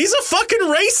it? He's a fucking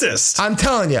racist. I'm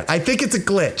telling you, I think it's a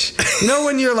glitch. You know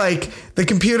when you're like, the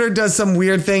computer does some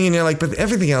weird thing and you're like, but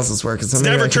everything else is working. So it's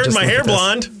never turned my hair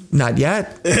blonde. Not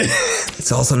yet.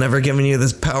 It's also never given you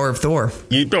this power of Thor.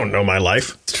 You don't know my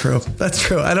life. It's true. That's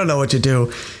true. I don't know what you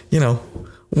do,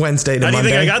 Wednesday to Monday. How do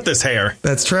you think I got this hair?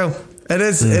 That's true. It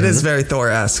is. Mm-hmm. It is very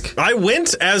Thor-esque. I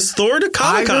went as Thor to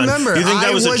Comic-Con. I remember. You think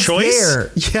that was a choice?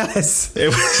 There. Yes. No,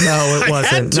 it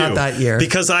wasn't. Not that year.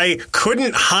 Because I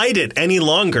couldn't hide it any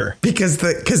longer.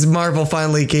 Because Marvel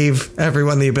finally gave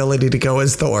everyone the ability to go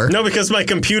as Thor. No, because my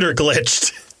computer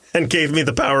glitched and gave me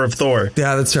the power of Thor.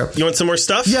 Yeah, that's true. You want some more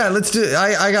stuff? Yeah, let's do.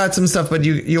 I got some stuff, but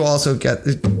you also get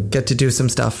to do some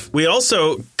stuff. We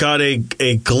also got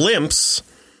a glimpse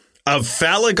of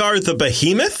Falagar the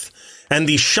Behemoth. And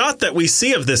the shot that we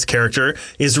see of this character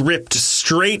is ripped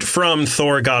straight from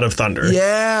Thor, God of Thunder.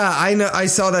 Yeah, I know. I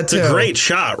saw that too. It's a great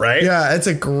shot, right? Yeah, it's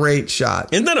a great shot.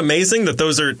 Isn't that amazing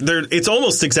that it's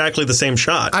almost exactly the same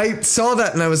shot. I saw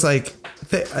that and I was like,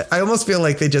 I almost feel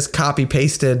like they just copy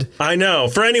pasted. I know.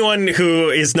 For anyone who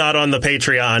is not on the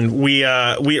Patreon,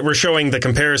 we're showing the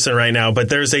comparison right now, but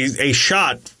there's a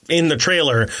shot in the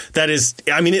trailer that is,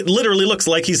 it literally looks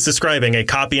like he's describing a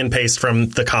copy and paste from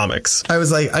the comics. I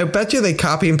was like, I bet you they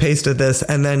copy and pasted this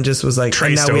and then just was like,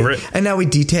 traced over it. And now we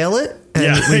detail it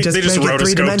and we just make it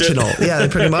three-dimensional. Yeah,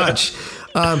 pretty much.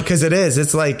 Because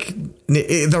it's like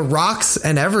the rocks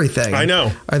and everything. I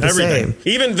know. Are the same.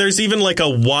 There's even like a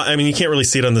Y. You can't really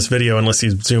see it on this video unless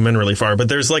you zoom in really far, but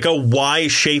there's like a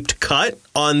Y-shaped cut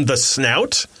on the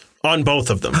snout on both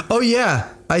of them. Oh,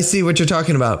 yeah. I see what you're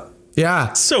talking about.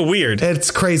 Yeah. So weird.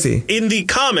 It's crazy. In the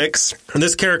comics,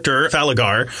 this character,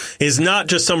 Falagar, is not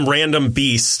just some random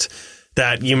beast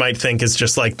that you might think is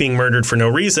just like being murdered for no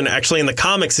reason. Actually, in the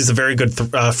comics, he's a very good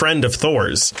friend of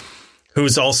Thor's,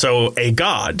 who's also a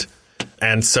god.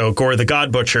 And so Gore the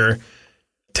God Butcher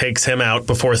takes him out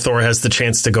before Thor has the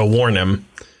chance to go warn him.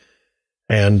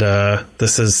 And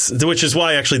which is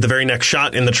why actually the very next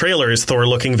shot in the trailer is Thor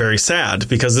looking very sad,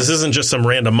 because this isn't just some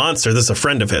random monster. This is a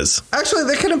friend of his. Actually,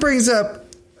 that kind of brings up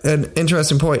an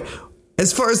interesting point.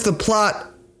 As far as the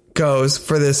plot goes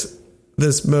for this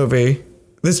movie,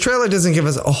 this trailer doesn't give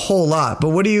us a whole lot.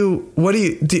 But do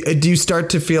you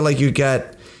start to feel like you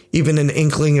get even an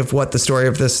inkling of what the story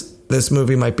of this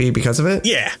movie might be because of it?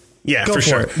 Yeah. Yeah, Go for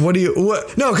sure.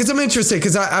 It. No, because I'm interested,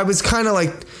 because I was kind of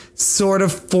like sort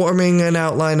of forming an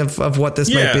outline of what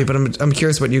this might be, but I'm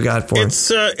curious what you got for it.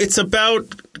 It's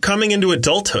about coming into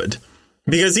adulthood,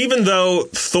 because even though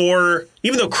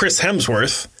Chris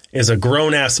Hemsworth is a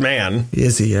grown-ass man.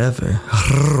 Is he ever?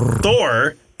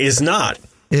 Thor is not.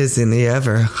 Isn't he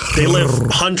ever? They live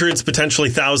hundreds, potentially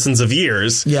thousands of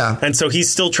years. Yeah. And so he's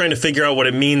still trying to figure out what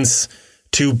it means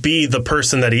to be the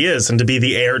person that he is and to be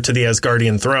the heir to the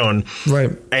Asgardian throne. Right.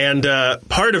 And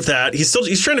part of that, he's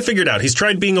trying to figure it out. He's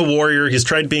tried being a warrior. He's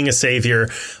tried being a savior.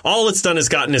 All it's done is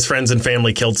gotten his friends and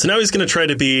family killed. So now he's going to try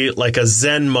to be like a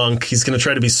Zen monk. He's going to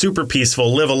try to be super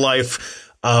peaceful, live a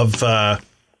life of...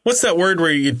 what's that word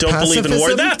where you don't believe in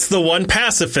war? That's the one.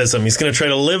 Pacifism. He's going to try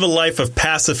to live a life of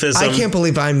pacifism. I can't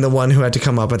believe I'm the one who had to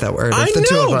come up with that word. I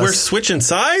know. We're switching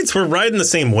sides. We're riding the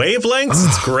same wavelengths.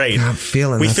 It's great. I'm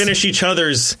feeling We finish each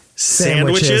other's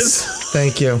sandwiches.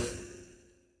 Thank you.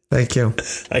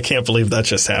 I can't believe that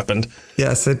just happened.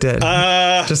 Yes, it did.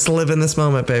 Just live in this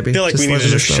moment, baby. I feel like we need to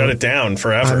just shut it down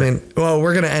forever.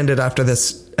 We're going to end it after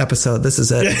this episode. This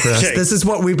is it for us. This is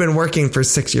what we've been working for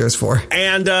 6 years for.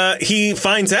 And he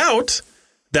finds out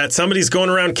that somebody's going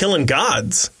around killing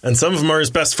gods, and some of them are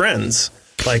his best friends.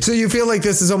 So you feel like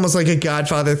this is almost like a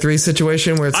Godfather 3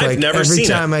 situation where it's every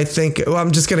time I think,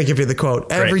 I'm just going to give you the quote.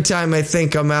 Great. Every time I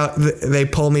think I'm out, they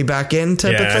pull me back in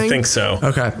type of thing? Yeah, I think so.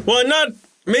 Okay. Well,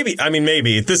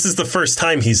 maybe this is the first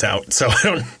time he's out, so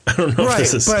I don't know if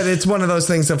this is. But it's one of those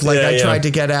things of I tried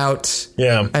to get out,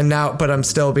 and now, but I'm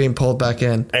still being pulled back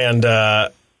in. And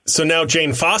so now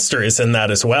Jane Foster is in that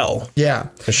as well. Yeah,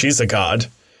 because she's a god.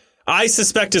 I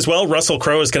suspect as well Russell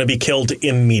Crowe is going to be killed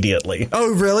immediately.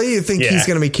 Oh, really? You think he's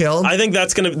going to be killed? I think I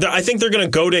think they're going to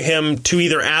go to him to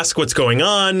either ask what's going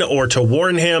on or to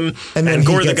warn him. And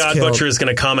Gore the God Butcher is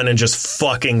going to come in and just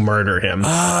fucking murder him.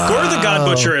 Gore the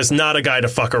God Butcher is not a guy to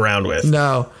fuck around with.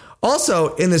 No.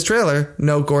 Also, in this trailer,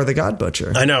 no Gore the God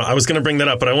Butcher. I know. I was going to bring that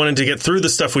up, but I wanted to get through the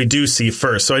stuff we do see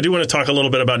first. So I do want to talk a little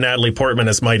bit about Natalie Portman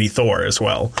as Mighty Thor as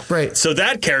well. Right. So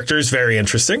that character is very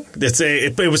interesting.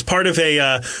 It was part of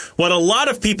what a lot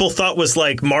of people thought was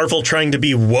like Marvel trying to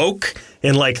be woke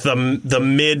in like the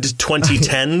mid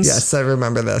 2010s. Yes, I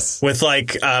remember this. With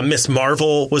like Miss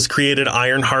Marvel was created,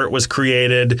 Ironheart was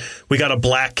created. We got a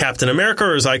Black Captain America,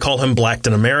 or as I call him,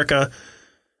 Blackton America.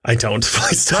 I don't.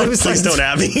 Please don't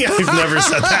at me. I've never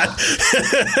said that.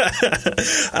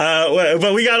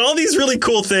 But we got all these really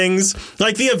cool things.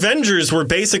 Like the Avengers were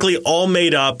basically all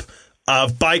made up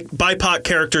of BIPOC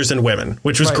characters and women,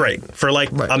 which was great for like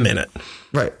a minute.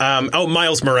 Right.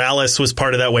 Miles Morales was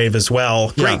part of that wave as well.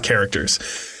 Great characters.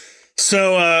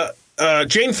 So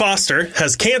Jane Foster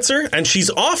has cancer, and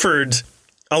she's offered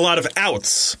a lot of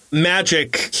outs,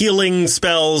 magic, healing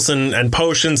spells and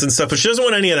potions and stuff, but she doesn't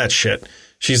want any of that shit.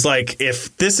 She's like,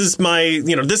 if this is my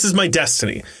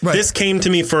destiny. Right. This came to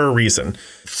me for a reason.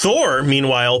 Thor,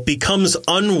 meanwhile, becomes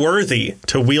unworthy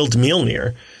to wield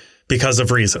Mjolnir because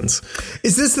of reasons.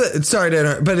 Is this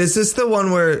the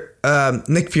one where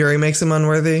Nick Fury makes him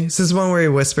unworthy? Is this the one where he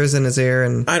whispers in his ear?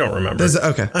 And I don't remember.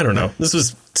 Okay. I don't know. This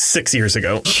was 6 years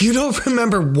ago. You don't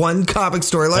remember one comic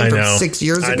storyline from 6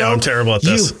 years ago? I know. I'm terrible at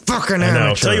this. You fucking amateur. I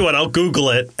know. Tell you what, I'll Google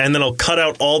it, and then I'll cut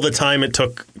out all the time it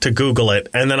took to Google it,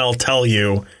 and then I'll tell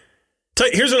you.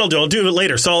 Here's what I'll do. I'll do it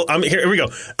later. So here we go.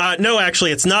 No,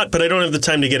 actually, it's not, but I don't have the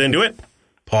time to get into it.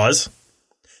 Pause.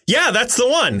 Yeah, that's the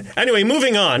one. Anyway,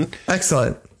 moving on.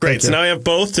 Excellent. Great. So now I have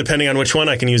both. Depending on which one,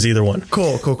 I can use either one.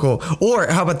 Cool. Or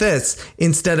how about this?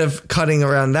 Instead of cutting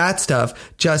around that stuff,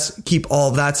 just keep all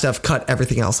of that stuff, cut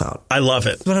everything else out. I love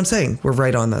it. That's what I'm saying. We're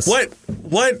right on this. What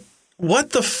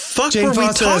the fuck Jane were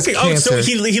Foster we talking? Oh, so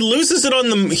he loses it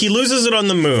on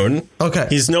the moon. Okay.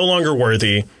 He's no longer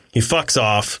worthy. He fucks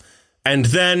off. And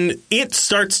then it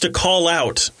starts to call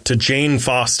out to Jane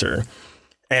Foster.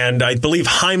 And I believe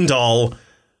Heimdall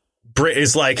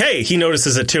is like, hey, he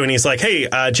notices it too. And he's like, hey,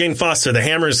 Jane Foster, the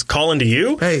hammer's calling to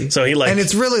you. Hey. So he and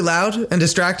it's really loud and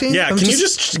distracting. Yeah. Can you do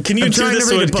this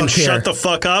so it can shut the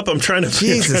fuck up? I'm trying to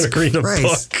read a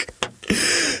book.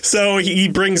 So he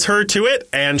brings her to it,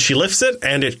 and she lifts it,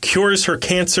 and it cures her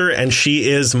cancer, and she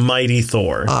is Mighty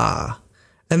Thor.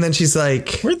 And then she's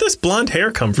like, where'd this blonde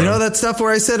hair come from? You know that stuff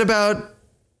where I said about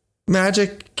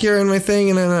magic curing my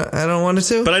thing and I don't want it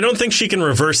to? But I don't think she can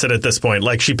reverse it at this point.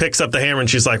 Like, she picks up the hammer and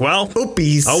she's like, well.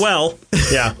 Oopies. Oh, well.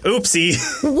 Yeah. Oopsie.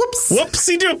 Whoops.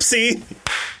 Whoopsie doopsie.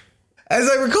 As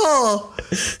I recall,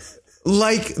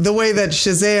 like the way that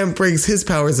Shazam brings his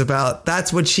powers about,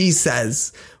 that's what she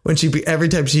says when every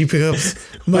time she picks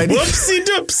up Mighty Whoopsie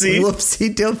doopsie.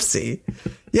 Whoopsie doopsie.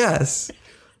 Yes.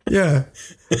 Yeah.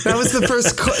 That was the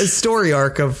first story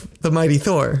arc of the Mighty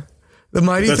Thor.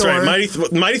 That's right.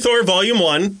 Mighty Thor Volume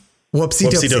 1. Whoopsie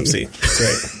doopsie. That's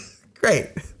right. Great.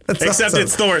 That's Except awesome.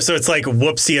 It's Thor, so it's like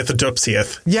whoopsieth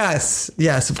doopsieth.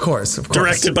 Yes, of course.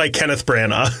 Directed by Kenneth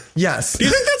Branagh. Yes. Do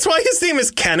you think that's why his name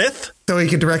is Kenneth? So he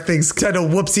could direct things kind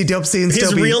of whoopsie doopsie and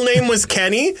His real name was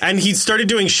Kenny, and he started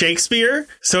doing Shakespeare,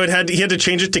 so he had to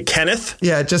change it to Kenneth.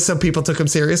 Yeah, just so people took him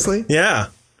seriously. Yeah.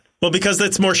 Well, because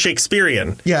that's more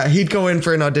Shakespearean. Yeah, he'd go in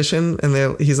for an audition,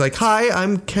 and he's like, hi,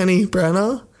 I'm Kenny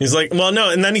Branagh. He's like, well, no.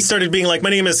 And then he started being like,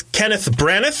 my name is Kenneth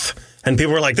Branagh. And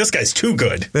people were like, this guy's too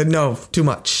good. No, too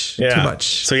much. Yeah. Too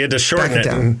much. So he had to shorten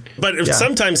it. But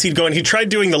sometimes he'd go and he tried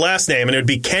doing the last name, and it would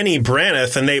be Kenny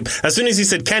Branagh. And as soon as he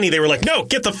said Kenny, they were like, no,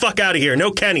 get the fuck out of here. No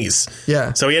Kennys.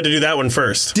 Yeah. So he had to do that one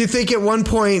first. Do you think at one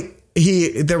point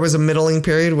there was a middling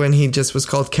period when he just was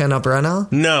called Ken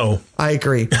Branagh? No. I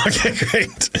agree. Okay,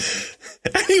 great.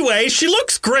 Anyway, she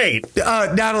looks great.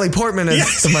 Natalie Portman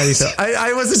is the Mighty Thor.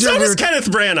 I wasn't sure. So does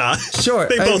Kenneth Branagh. Sure.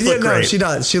 They both look great. No, she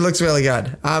does. She looks really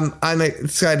good. I'm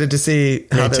excited to see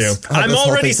how Me too. I'm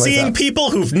already seeing people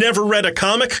who've never read a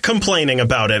comic complaining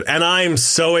about it, and I'm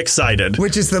so excited.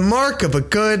 Which is the mark of a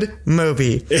good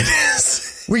movie. It is.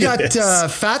 We got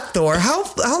Fat Thor.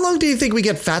 How long do you think we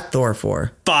get Fat Thor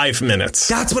for? 5 minutes.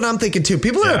 That's what I'm thinking too.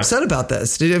 People are upset about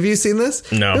this. Have you seen this?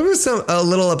 No. There was a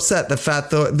little upset that Fat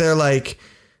Thor. They're like,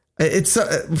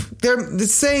 they're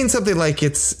saying something like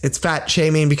it's fat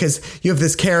shaming because you have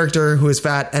this character who is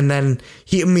fat and then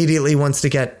he immediately wants to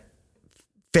get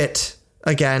fit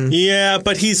again. Yeah,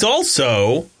 but he's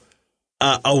also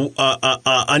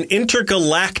an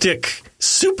intergalactic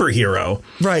superhero.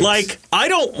 Right. Like, I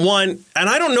don't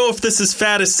know if this is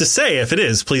fattest to say. If it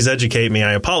is, please educate me.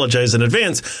 I apologize in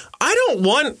advance. I don't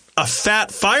want a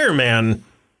fat fireman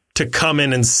to come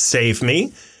in and save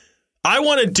me. I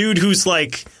want a dude who's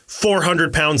like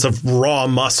 400 pounds of raw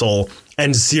muscle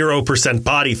and 0%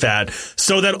 body fat,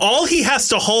 so that all he has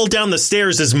to haul down the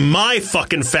stairs is my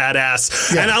fucking fat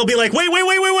ass. Yeah. And I'll be like, wait,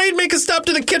 make a stop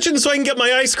to the kitchen so I can get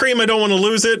my ice cream. I don't want to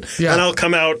lose it. Yeah. And I'll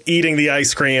come out eating the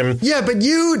ice cream. Yeah, but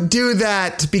you do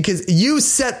that because you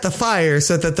set the fire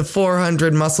so that the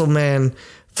 400 muscle man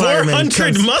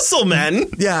 400 muscle men?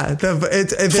 Yeah.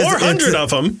 400 of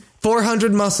them.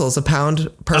 400 muscles, a pound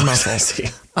per muscle.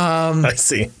 I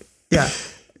see. Yeah.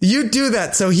 You do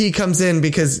that so he comes in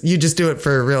because you just do it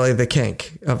for really the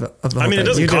kink of the whole thing. It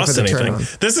doesn't cost anything.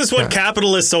 This is what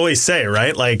capitalists always say,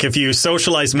 right? Like, if you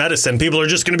socialize medicine, people are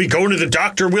just going to be going to the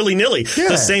doctor willy-nilly. Yeah.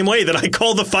 The same way that I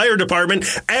call the fire department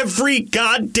every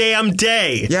goddamn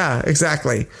day. Yeah,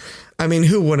 exactly. I mean,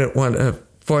 who wouldn't want a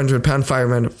 400-pound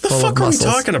fireman full of muscles? The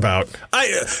fuck are we talking about?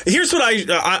 Here's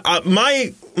what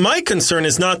my concern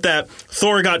is not that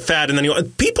Thor got fat and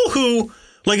then people who...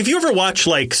 Like, if you ever watch,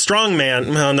 like,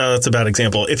 Strongman... Well, no, that's a bad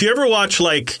example. If you ever watch,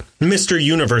 like, Mr.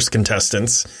 Universe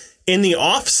contestants, in the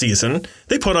off-season,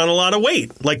 they put on a lot of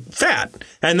weight, like fat.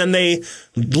 And then they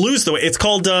lose the weight. It's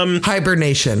called...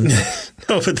 hibernation.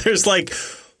 No, but there's, like...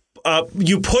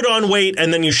 you put on weight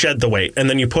and then you shed the weight, and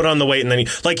then you put on the weight and then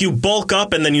you bulk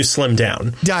up and then you slim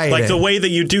down. Dieting. Like, the way that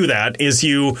you do that is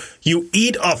you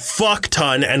eat a fuck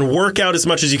ton and work out as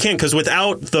much as you can, because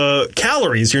without the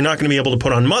calories, you're not going to be able to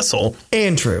put on muscle.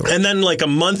 And true. And then, like, a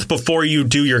month before you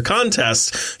do your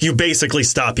contest, you basically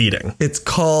stop eating. It's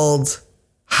called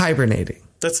hibernating.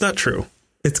 That's not true.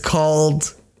 It's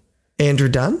called Andrew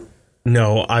Dunn?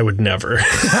 No, I would never.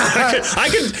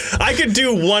 I could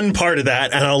do one part of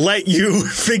that, and I'll let you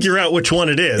figure out which one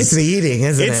it is. It's the eating,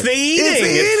 isn't it? It's the eating.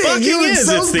 It fucking You're is.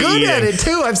 so good at it,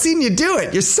 too. I've seen you do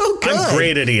it. You're so good. I'm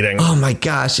great at eating. Oh, my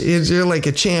gosh. You're like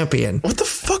a champion. What the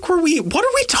fuck what are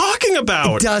we talking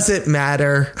about? It doesn't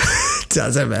matter.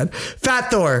 Doesn't matter.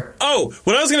 Fat Thor. Oh,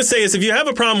 what I was going to say is, if you have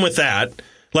a problem with that...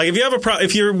 Like,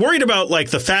 if you're worried about, like,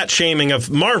 the fat shaming of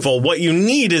Marvel, what you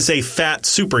need is a fat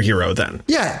superhero then.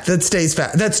 Yeah, that stays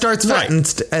fat. That starts fat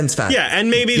and ends fat. Yeah, and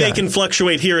maybe they can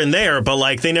fluctuate here and there, but,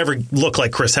 like, they never look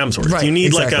like Chris Hemsworth. Right, you need,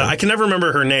 exactly. I can never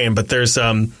remember her name, but there's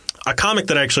a comic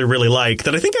that I actually really like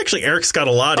that I think actually Eric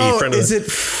Scottalotti. Oh, is it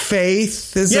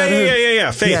Faith?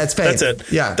 Yeah. Faith. Yeah, it's Faith. That's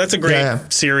it. Yeah. That's a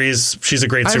great series. She's a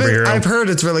great superhero. I've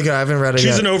heard it's really good. I haven't read it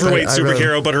yet. She's an overweight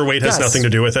superhero, but her weight has nothing to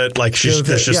do with it. Like,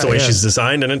 that's just the way she's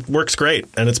designed, and it works great,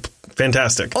 and it's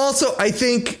fantastic. Also, I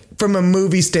think from a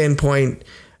movie standpoint,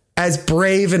 as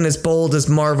brave and as bold as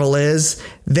Marvel is,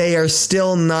 they are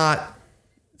still not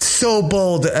so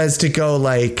bold as to go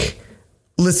like...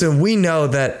 Listen, we know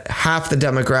that half the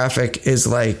demographic is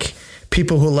like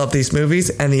people who love these movies,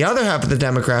 and the other half of the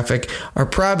demographic are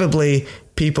probably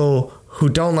people who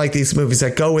don't like these movies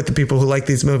that go with the people who like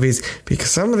these movies,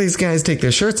 because some of these guys take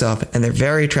their shirts off and they're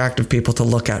very attractive people to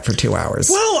look at for 2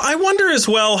 hours. Well, I wonder as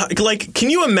well, like,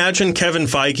 can you imagine Kevin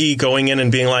Feige going in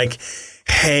and being like,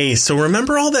 hey, so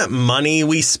remember all that money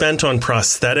we spent on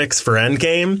prosthetics for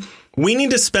Endgame? We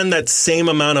need to spend that same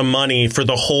amount of money for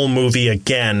the whole movie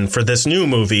again for this new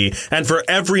movie and for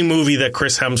every movie that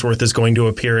Chris Hemsworth is going to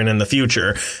appear in the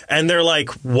future. And they're like,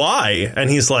 why? And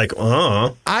he's like,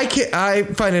 I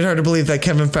find it hard to believe that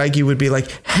Kevin Feige would be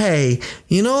like, hey,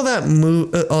 you know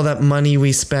that all that money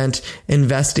we spent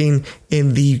investing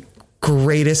in the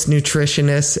greatest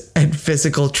nutritionists and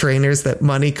physical trainers that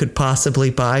money could possibly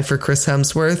buy for Chris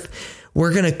Hemsworth?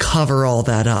 We're going to cover all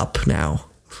that up now.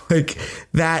 Like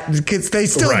that, because they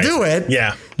still do it.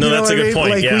 Yeah. No, that's a good point.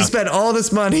 Like, we spent all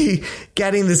this money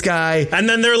getting this guy. And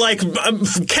then they're like,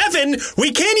 Kevin,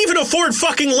 we can't even afford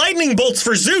fucking lightning bolts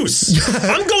for Zeus.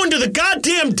 I'm going to the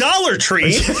goddamn Dollar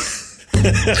Tree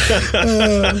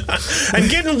and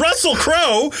getting Russell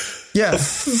Crowe. Yeah.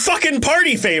 Fucking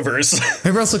party favors.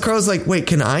 And Russell Crowe's like, wait,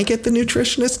 can I get the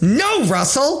nutritionist? No,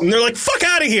 Russell. And they're like, fuck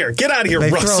out of here. Get out of here,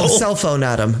 Russell. They throw a cell phone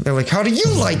at him. They're like, how do you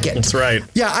like it? That's right.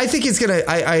 Yeah, I think he's going to,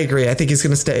 I agree. I think he's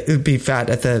going to be fat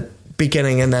at the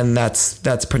beginning, and then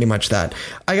that's pretty much that.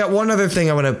 I got one other thing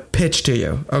I want to pitch to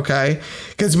you, okay?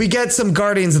 Because we get some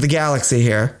Guardians of the Galaxy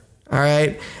here, all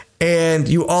right? And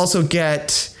you also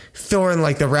get Thor in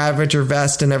like the Ravager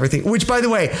vest and everything, which, by the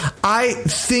way, I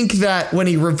think that when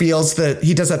he reveals that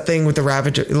he does that thing with the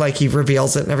Ravager, like he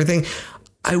reveals it and everything,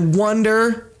 I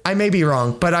wonder, I may be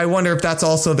wrong, but I wonder if that's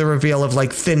also the reveal of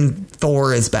like Thin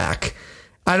Thor is back.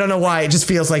 I don't know why. It just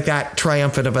feels like that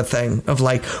triumphant of a thing of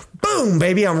like, boom,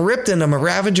 baby, I'm ripped and I'm a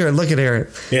Ravager. Look at her.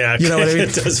 Yeah, you know what I mean?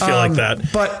 It does feel like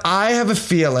that. But I have a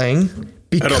feeling...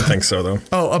 I don't think so, though.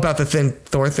 Oh, about the Thin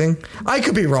Thor thing? I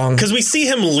could be wrong. Because we see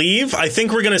him leave. I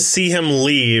think we're going to see him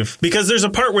leave. Because there's a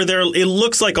part where it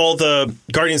looks like all the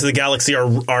Guardians of the Galaxy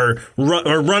are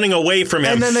running away from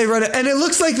him. And then they run it. And it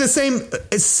looks like the same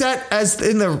set as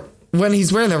in the when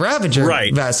he's wearing the Ravager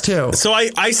vest, too. So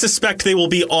I suspect they will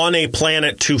be on a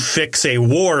planet to fix a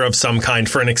war of some kind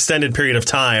for an extended period of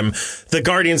time. The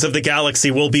Guardians of the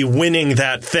Galaxy will be winning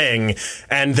that thing.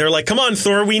 And they're like, come on,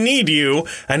 Thor, we need you.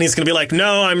 And he's going to be like,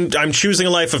 no, I'm choosing a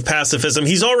life of pacifism.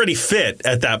 He's already fit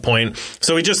at that point.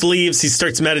 So he just leaves. He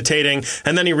starts meditating.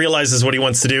 And then he realizes what he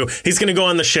wants to do. He's going to go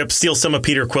on the ship, steal some of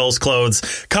Peter Quill's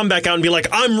clothes, come back out and be like,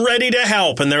 I'm ready to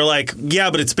help. And they're like, yeah,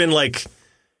 but it's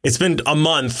been a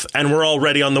month and we're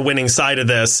already on the winning side of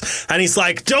this. And he's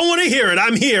like, don't want to hear it.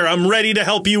 I'm here. I'm ready to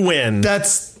help you win.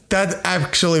 That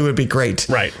actually would be great.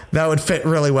 Right. That would fit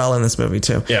really well in this movie,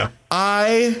 too. Yeah.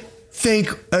 I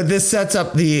think this sets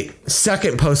up the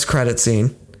second post-credit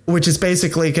scene, which is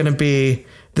basically going to be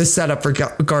the setup for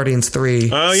Guardians 3.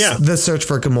 Oh, yeah. The search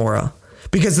for Gamora.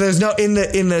 Because there's no, in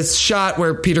this shot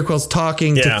where Peter Quill's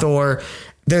talking to Thor,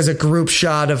 there's a group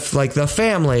shot of like the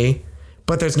family,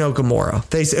 but there's no Gamora,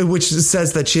 which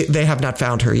says that they have not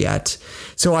found her yet.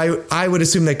 So I would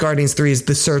assume that Guardians 3 is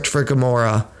the search for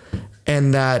Gamora,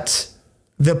 and that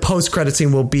the post-credit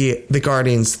scene will be the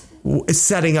Guardians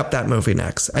setting up that movie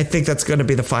next. I think that's going to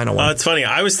be the final one. It's funny.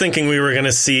 I was thinking we were going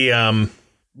to see,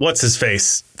 what's his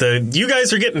face? You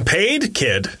guys are getting paid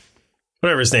kid.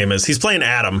 Whatever his name is. He's playing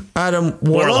Adam. Adam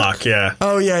Warlock? Yeah.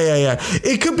 Oh, yeah.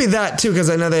 It could be that, too,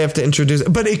 because I know they have to introduce...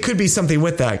 But it could be something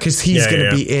with that, because he's going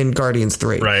to be in Guardians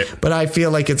 3. Right. But I feel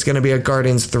like it's going to be a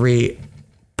Guardians 3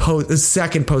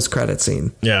 second post-credit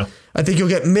scene. Yeah. I think you'll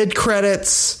get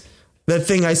mid-credits, the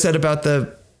thing I said about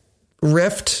the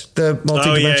rift, the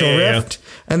multidimensional rift.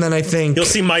 And then I think... You'll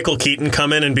see Michael Keaton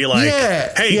come in and be like,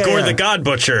 hey, Gore the God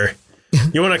Butcher...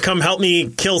 You want to come help me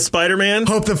kill Spider-Man?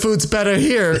 Hope the food's better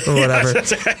here or whatever.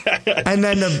 And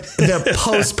then the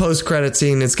post-credit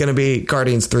scene is going to be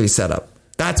Guardians 3 setup.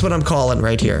 That's what I'm calling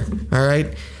right here. All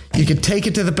right. You can take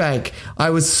it to the bank. I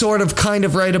was sort of kind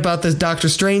of right about this Doctor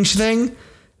Strange thing.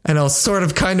 And I'll sort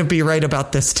of kind of be right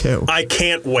about this, too. I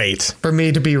can't wait for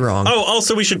me to be wrong. Oh,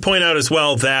 also, we should point out as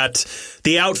well that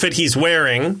the outfit he's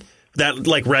wearing, that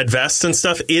like red vest and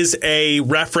stuff, is a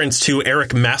reference to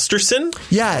Eric Masterson.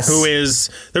 Yes.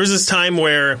 There was this time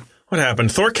where, what happened?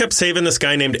 Thor kept saving this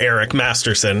guy named Eric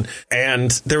Masterson.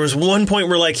 And there was one point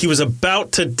where like he was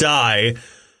about to die.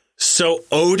 So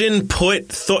Odin put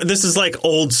Thor, this is like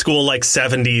old school, like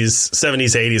 70s,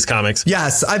 80s comics.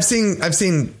 Yes, I've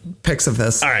seen pics of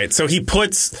this. All right. So he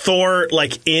puts Thor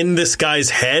like in this guy's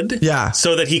head. Yeah.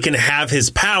 So that he can have his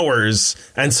powers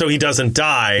and so he doesn't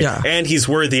die. Yeah. And he's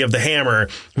worthy of the hammer.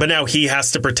 But now he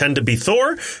has to pretend to be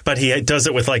Thor, but he does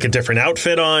it with like a different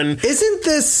outfit on. Is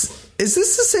this the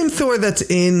same Thor that's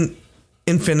in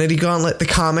Infinity Gauntlet, the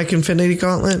comic Infinity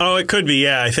Gauntlet? Oh, it could be.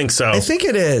 Yeah, I think so. I think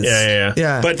it is.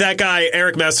 Yeah. But that guy,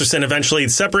 Eric Masterson, eventually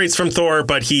separates from Thor,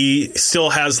 but he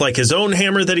still has like his own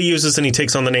hammer that he uses, and he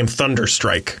takes on the name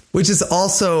Thunderstrike. Which is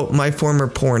also my former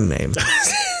porn name.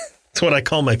 That's what I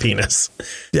call my penis.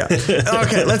 Yeah.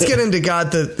 Okay, let's get into Gore.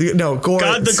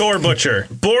 God the Gore Butcher.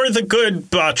 Bor the Good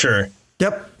Butcher.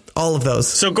 Yep, all of those.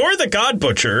 So Gore the God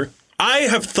Butcher... I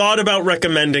have thought about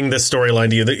recommending this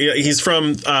storyline to you. He's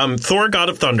from Thor, God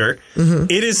of Thunder. Mm-hmm.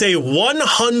 It is a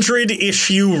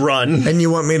 100-issue run. And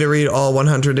you want me to read all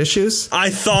 100 issues?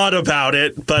 I thought about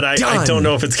it, but I don't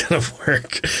know if it's going to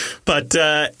work. But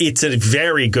it's a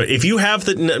very good... If you have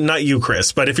not you,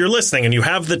 Chris, but if you're listening and you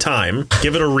have the time,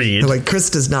 give it a read. Like,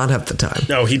 Chris does not have the time.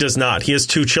 No, he does not. He has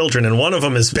 2 children, and one of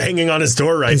them is banging on his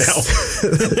door right now.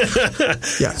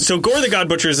 Yeah. So Gore the God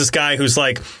Butcher is this guy who's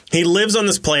like... He lives on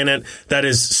this planet that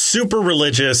is super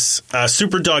religious,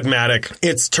 super dogmatic.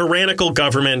 It's tyrannical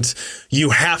government.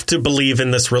 You have to believe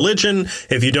in this religion.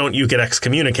 If you don't, you get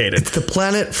excommunicated. It's the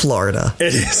planet Florida.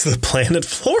 It is the planet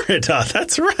Florida.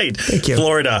 That's right. Thank you.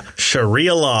 Florida,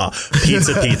 Sharia law,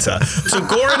 pizza. So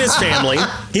Gore and his family,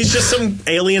 he's just some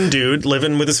alien dude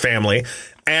living with his family.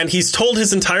 And he's told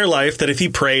his entire life that if he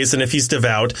prays and if he's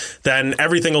devout, then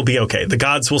everything will be okay. The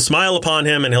gods will smile upon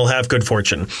him and he'll have good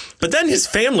fortune. But then his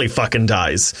family fucking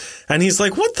dies. And he's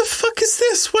like, what the fuck is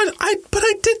this? But I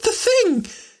did the thing.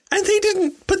 And they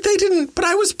didn't, but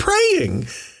I was praying.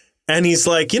 And he's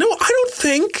like, I don't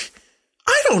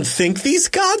think these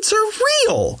gods are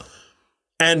real.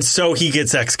 And so he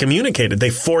gets excommunicated.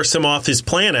 They force him off his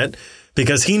planet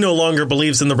because he no longer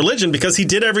believes in the religion because he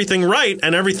did everything right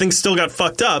and everything still got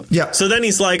fucked up. Yeah. So then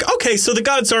he's like, okay, so the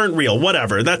gods aren't real.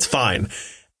 Whatever. That's fine.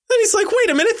 Then he's like, wait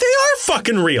a minute. They are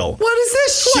fucking real. What is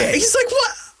this shit? What? He's like,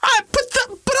 what?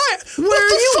 Where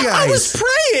are you guys? I was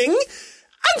praying.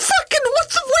 And fucking, where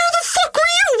the fuck were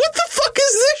you? What the fuck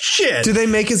is this shit? Do they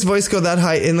make his voice go that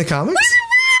high in the comics?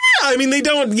 I mean, they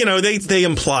don't, they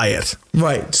imply it.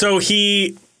 Right. So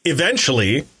he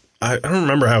eventually... I don't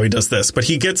remember how he does this, but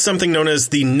he gets something known as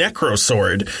the Necro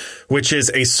Sword, which is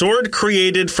a sword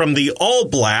created from the All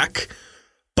Black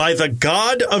by the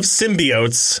god of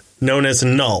symbiotes known as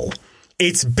Null.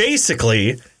 It's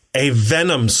basically a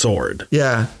venom sword.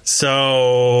 Yeah.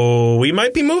 So we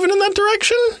might be moving in that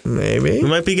direction? Maybe. We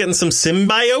might be getting some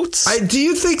symbiotes. Do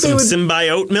you think some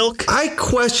symbiote milk? I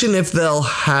question if they'll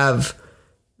have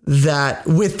that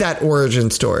with that origin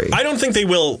story. I don't think they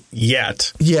will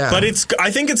yet. Yeah. But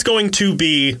I think it's going to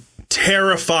be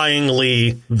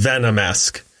terrifyingly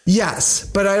Venom-esque. Yes,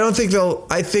 but I don't think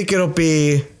I think it'll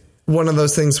be one of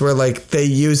those things where like they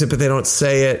use it but they don't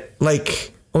say it,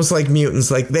 like almost like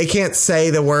mutants, like they can't say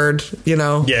the word, you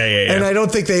know? Yeah. And I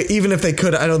don't think even if they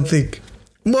could, I don't think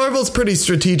Marvel's pretty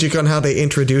strategic on how they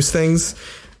introduce things.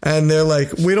 And they're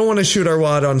like, we don't want to shoot our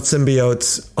wad on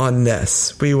symbiotes on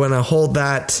this. We want to hold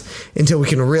that until we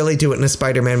can really do it in a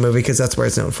Spider-Man movie because that's where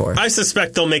it's known for. I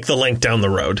suspect they'll make the link down the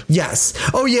road. Yes.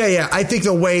 Oh, yeah. I think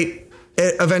they'll wait.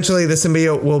 Eventually, the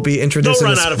symbiote will be introduced. They'll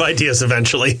run out of ideas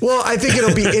eventually. Well, I think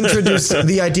it'll be introduced.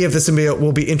 The idea of the symbiote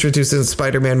will be introduced in the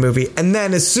Spider-Man movie. And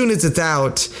then as soon as it's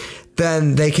out,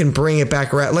 then they can bring it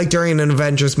back around. Like during an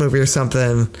Avengers movie or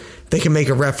something, they can make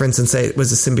a reference and say it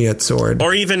was a symbiote sword.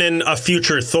 Or even in a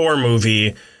future Thor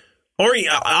movie, or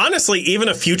honestly, even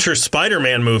a future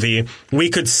Spider-Man movie, we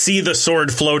could see the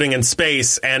sword floating in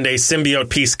space and a symbiote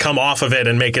piece come off of it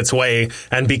and make its way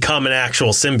and become an actual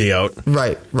symbiote.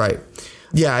 Right.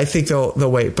 Yeah, I think they'll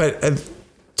wait. But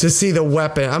to see the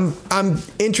weapon, I'm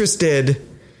interested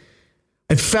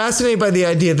and fascinated by the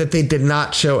idea that they did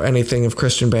not show anything of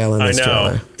Christian Bale in this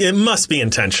trailer. It must be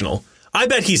intentional. I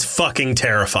bet he's fucking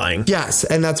terrifying. Yes,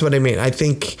 and that's what I mean. I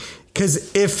think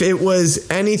because if it was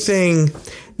anything,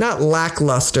 not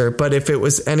lackluster, but if it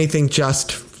was anything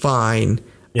just fine,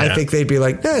 I think they'd be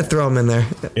like, throw him in there.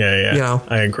 Yeah. You know?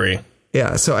 I agree.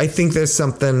 Yeah, so I think there's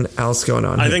something else going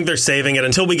on. I think they're saving it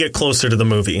until we get closer to the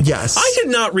movie. Yes. I did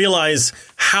not realize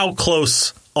how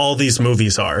close all these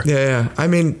movies are. Yeah. I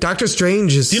mean, Doctor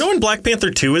Strange is... Do you know when Black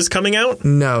Panther 2 is coming out?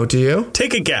 No, do you?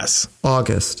 Take a guess.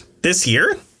 August. This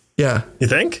year? Yeah. You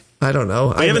think? I don't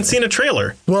know. I haven't seen a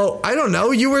trailer. Well, I don't know.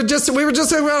 We were just talking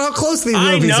about how close these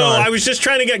movies are. I know. I was just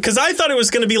trying to get, because I thought it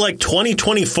was going to be like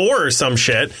 2024 or some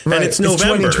shit, right. And it's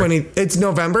November. It's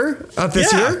November of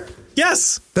this year?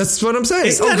 Yes. That's what I'm saying.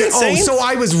 Isn't that insane? Oh, so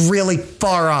I was really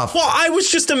far off. Well, I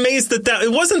was just amazed that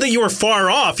it wasn't that you were far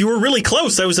off. You were really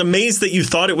close. I was amazed that you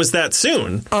thought it was that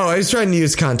soon. Oh, I was trying to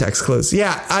use context clues.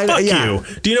 Yeah. Fuck you.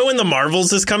 Do you know when The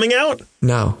Marvels is coming out?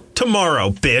 No.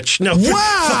 Tomorrow, bitch. No.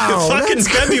 Wow. Fucking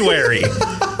February.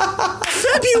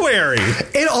 February.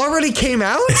 It already came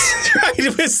out? Right.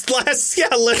 It was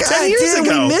 10 years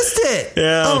ago. We missed it.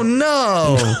 Yeah. Oh,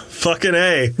 no. Fucking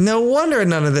A. No wonder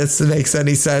none of this makes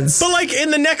any sense. But like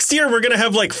in the next year, we're going to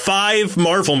have like 5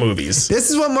 Marvel movies. This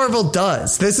is what Marvel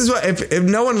does. This is what, if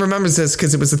no one remembers this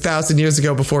because it was 1,000 years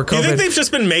ago before COVID. You think they've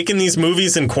just been making these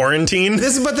movies in quarantine?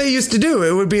 This is what they used to do.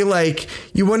 It would be like,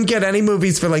 you wouldn't get any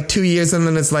movies for like 2 years and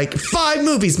then it's like 5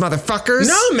 movies, motherfuckers.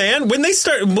 No, man. When they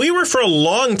we were for a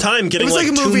long time getting like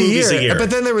 2 movies a year.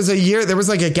 But then there was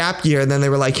like a gap year and then they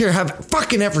were like, here, have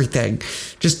fucking everything.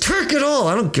 Just take it all.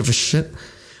 I don't give a shit.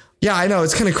 Yeah, I know.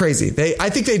 It's kind of crazy.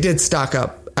 I think they did stock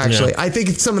up. Actually, I think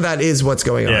some of that is what's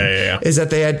going on. Yeah. Is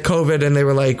that they had COVID and they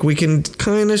were like, we can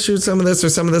kind of shoot some of this, or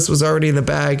some of this was already in the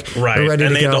bag. Right. Ready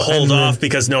and to they had go. to hold off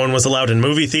because no one was allowed in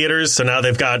movie theaters. So now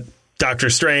they've got Doctor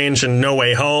Strange and No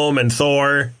Way Home and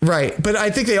Thor. Right. But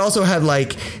I think they also had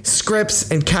like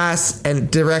scripts and casts and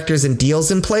directors and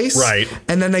deals in place. Right.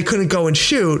 And then they couldn't go and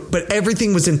shoot, but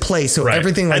everything was in place. So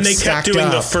everything like, and they kept doing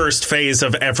the first phase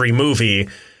of every movie.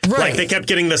 Right. Like they kept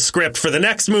getting the script for the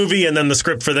next movie and then the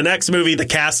script for the next movie, the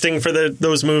casting for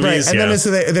those movies. Right. And then so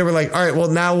they were like, all right,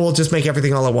 well, now we'll just make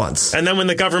everything all at once. And then when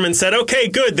the government said, OK,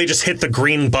 good, they just hit the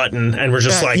green button and we're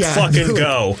just fucking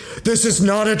go. This is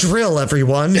not a drill,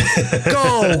 everyone. Go.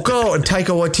 And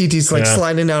Taika Waititi's like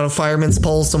sliding down a fireman's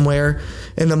pole somewhere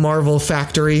in the Marvel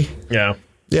factory. Yeah.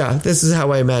 Yeah, this is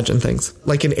how I imagine things.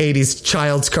 Like an 80s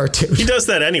child's cartoon. He does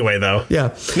that anyway, though. Yeah.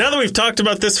 Now that we've talked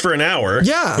about this for an hour,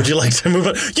 would you like to move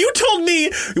on? You told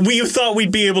me you thought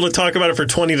we'd be able to talk about it for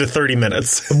 20 to 30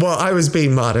 minutes. Well, I was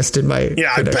being modest in my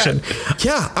prediction. I bet.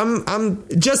 Yeah, I'm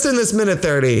just in this minute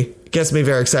 30 gets me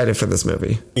very excited for this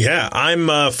movie. Yeah,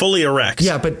 I'm fully erect.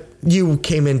 Yeah, but you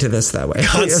came into this that way.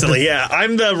 Constantly, yeah.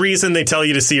 I'm the reason they tell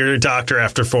you to see your doctor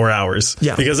after 4 hours.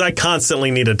 Yeah. Because I constantly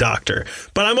need a doctor.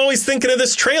 But I'm always thinking of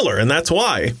this trailer, and that's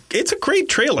why. It's a great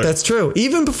trailer. That's true.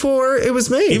 Even before it was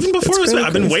made.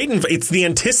 I've been waiting. It's the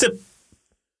anticipation.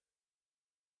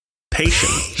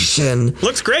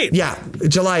 Looks great. Yeah,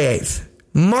 July 8th.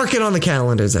 Mark it on the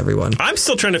calendars, everyone. I'm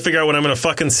still trying to figure out when I'm going to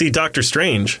fucking see Doctor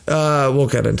Strange. We'll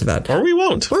get into that. Or we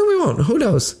won't. Who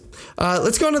knows?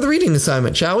 Let's go into the reading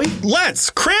assignment, shall we? Let's.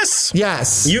 Chris!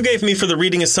 Yes. You gave me for the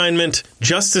reading assignment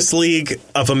Justice League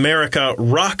of America,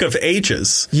 Rock of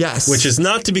Ages. Yes. Which is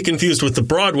not to be confused with the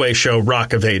Broadway show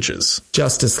Rock of Ages.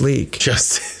 Justice League.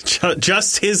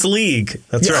 Just his league.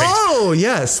 That's right. Oh,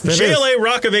 yes. JLA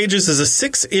Rock of Ages is a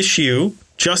 6-issue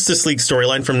Justice League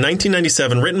storyline from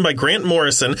 1997, written by Grant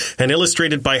Morrison and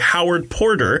illustrated by Howard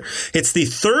Porter. It's the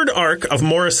third arc of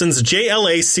Morrison's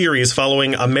JLA series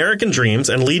following American Dreams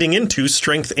and leading into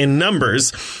Strength in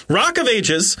Numbers. Rock of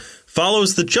Ages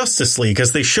follows the Justice League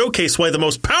as they showcase why the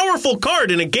most powerful card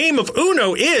in a game of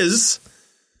Uno is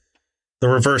the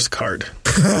reverse card.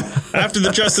 After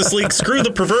the Justice League screw the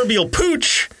proverbial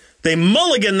pooch, they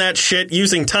mulligan that shit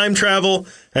using time travel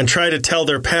and try to tell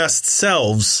their past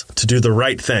selves to do the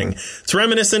right thing. It's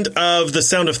reminiscent of The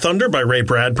Sound of Thunder by Ray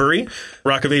Bradbury.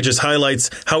 Rock of Ages highlights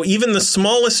how even the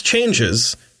smallest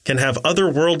changes can have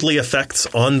otherworldly effects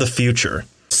on the future.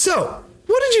 So,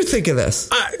 what did you think of this?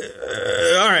 All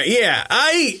right, yeah.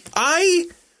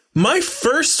 My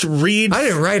first read... I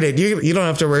didn't write it. You don't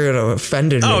have to worry about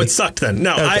offending me. Oh, it sucked then.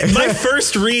 No, okay. My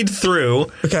first read through,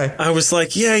 okay. I was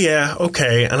like, yeah,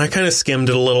 okay. And I kind of skimmed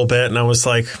it a little bit, and I was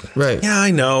like, right. Yeah,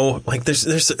 I know. Like,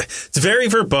 it's very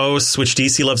verbose, which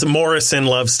DC loves. Morrison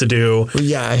loves to do.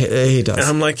 Yeah, he does. And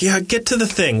I'm like, yeah, get to the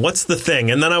thing. What's the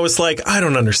thing? And then I was like, I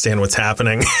don't understand what's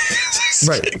happening.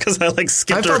 Right. Because I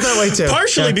skipped. I felt that way too.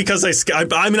 Partially because I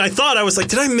thought I was like,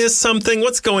 did I miss something?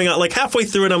 What's going on? Like halfway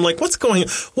through it, I'm like, what's going on?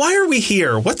 Why are we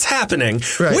here? What's happening?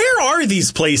 Right. Where are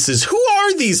these places? Who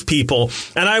are these people?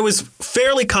 And I was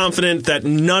fairly confident that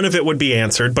none of it would be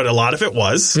answered, but a lot of it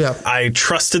was. Yeah. I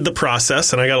trusted the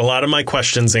process and I got a lot of my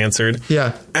questions answered.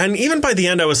 Yeah. And even by the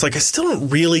end, I was like, I still don't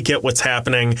really get what's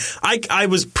happening. I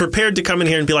was prepared to come in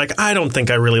here and be like, I don't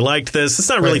think I really liked this. It's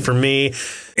not really for me,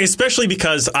 especially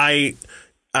because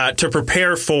to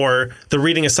prepare for the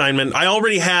reading assignment, I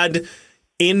already had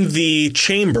in the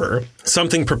chamber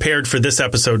something prepared for this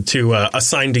episode to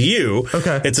assign to you.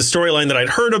 Okay. It's a storyline that I'd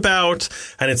heard about,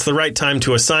 and it's the right time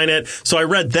to assign it. So I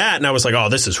read that, and I was like, oh,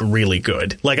 this is really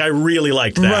good. Like, I really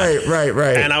liked that.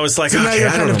 Right. And I was like, so okay, now you're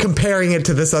kind of comparing it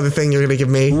to this other thing you're going to give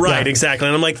me. Right, exactly.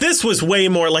 And I'm like, this was way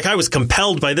more, like, I was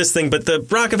compelled by this thing, but the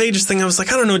Rock of Ages thing, I was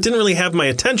like, I don't know, it didn't really have my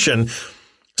attention.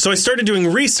 So I started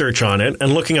doing research on it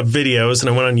and looking up videos, and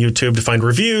I went on YouTube to find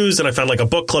reviews, and I found like a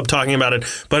book club talking about it.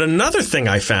 But another thing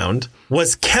I found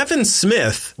was Kevin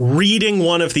Smith reading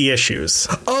one of the issues.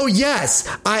 Oh, yes.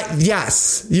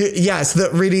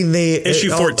 Reading the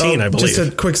issue 14, I believe.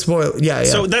 Just a quick spoil. Yeah.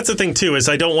 So that's the thing, too, is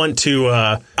I don't want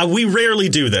to we rarely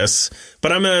do this,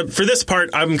 but for this part,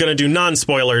 I'm going to do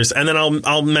non-spoilers, and then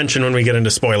I'll mention when we get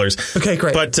into spoilers. Okay,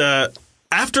 great. But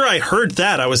after I heard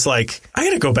that, I was like, I got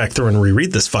to go back through and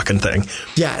reread this fucking thing.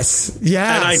 Yes. And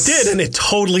I did, and it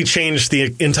totally changed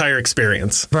the entire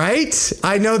experience. Right?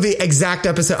 I know the exact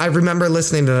episode. I remember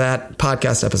listening to that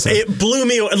podcast episode. It blew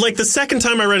me. Like, the second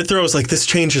time I read it through, I was like, this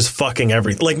changes fucking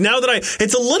everything. Like, now that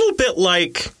it's a little bit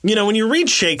like, when you read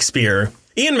Shakespeare,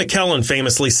 Ian McKellen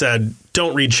famously said,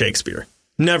 don't read Shakespeare.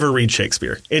 Never read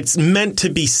Shakespeare. It's meant to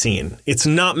be seen. It's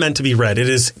not meant to be read. It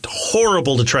is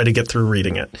horrible to try to get through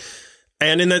reading it.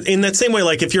 And in that same way,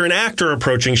 like if you're an actor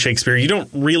approaching Shakespeare, you don't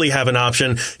really have an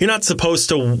option. You're not supposed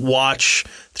to watch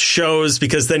shows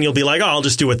because then you'll be like, oh, I'll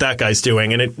just do what that guy's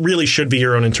doing. And it really should be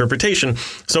your own interpretation.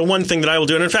 So one thing that I will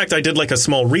do, and in fact, I did like a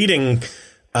small reading,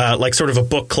 like sort of a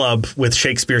book club with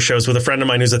Shakespeare shows with a friend of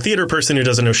mine who's a theater person who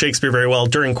doesn't know Shakespeare very well.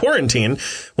 During quarantine,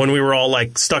 when we were all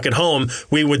like stuck at home,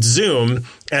 we would Zoom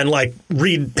and like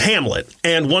read Hamlet.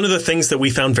 And one of the things that we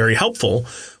found very helpful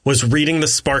was reading the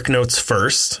Spark Notes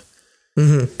first.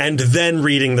 Mm-hmm. And then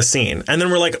reading the scene. And then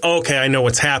we're like, okay, I know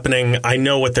what's happening. I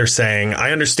know what they're saying.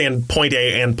 I understand point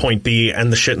A and point B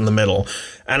and the shit in the middle.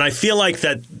 And I feel like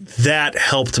that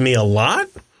helped me a lot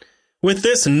with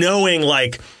this, knowing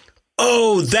like,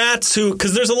 oh, that's who,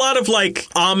 because there's a lot of like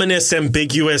ominous,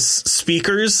 ambiguous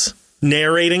speakers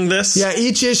narrating this. Yeah,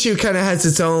 each issue kind of has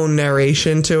its own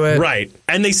narration to it. Right.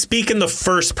 And they speak in the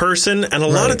first person. And a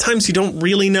lot of times you don't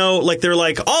really know. Like, they're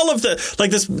like,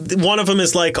 one of them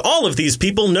is like, all of these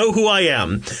people know who I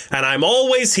am. And I'm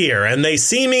always here. And they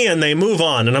see me and they move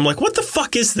on. And I'm like, what the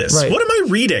fuck is this? Right. What am I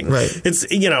reading? Right. It's,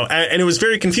 and it was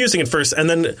very confusing at first. And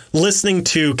then listening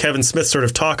to Kevin Smith sort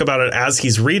of talk about it as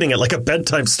he's reading it, like a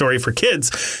bedtime story for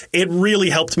kids, it really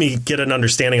helped me get an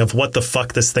understanding of what the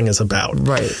fuck this thing is about.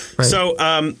 Right. So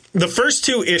the first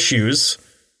two issues,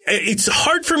 it's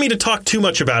hard for me to talk too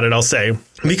much about it, I'll say,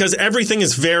 because everything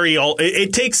is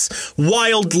it takes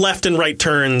wild left and right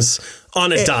turns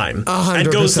on a dime 100%.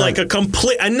 and goes like a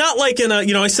complete, and not like in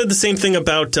a, I said the same thing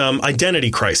about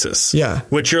Identity Crisis. Yeah.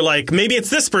 Which you're like, maybe it's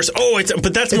this person.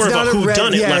 But that's more of a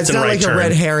whodunit left and right turn. It's not like a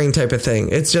red herring type of thing.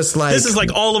 It's just like. This is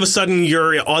like all of a sudden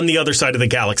you're on the other side of the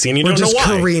galaxy and you don't know why. Just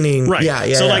careening. Right.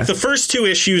 Yeah. So like the first 2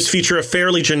 issues feature a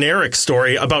fairly generic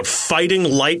story about fighting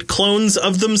light clones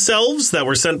of themselves that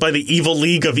were sent by the Evil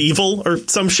League of Evil or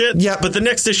some shit. Yeah. But the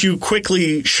next issue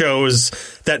quickly shows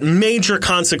that major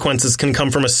consequences can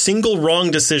come from a single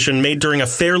wrong decision made during a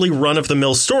fairly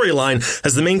run-of-the-mill storyline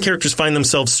as the main characters find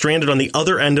themselves stranded on the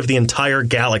other end of the entire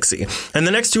galaxy. And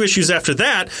the next 2 issues after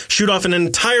that shoot off in an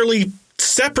entirely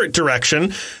separate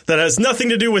direction that has nothing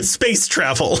to do with space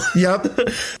travel. Yep.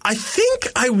 I think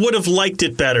I would have liked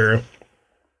it better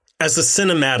as a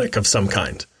cinematic of some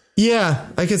kind. Yeah,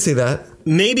 I could see that.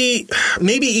 Maybe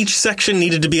each section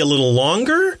needed to be a little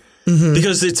longer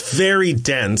because it's very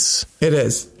dense. It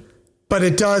is. But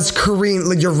it does careen.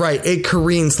 You're right. It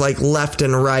careens like left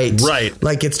and right. Right.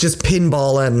 Like it's just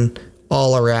pinballing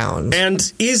all around.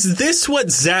 And is this what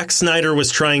Zack Snyder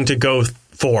was trying to go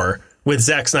for with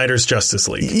Zack Snyder's Justice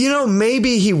League?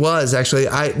 Maybe he was actually.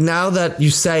 Now that you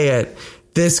say it,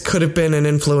 this could have been an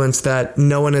influence that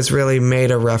no one has really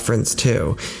made a reference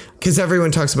to. Because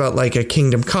everyone talks about like a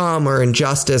Kingdom Come or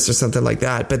Injustice or something like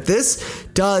that. But this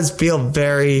does feel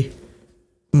very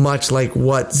much like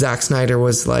what Zack Snyder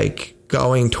was like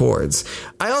going towards.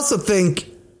 I also think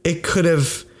it could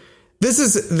have. This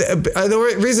is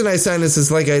the reason I signed this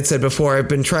is, like I had said before, I've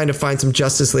been trying to find some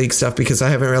Justice League stuff because I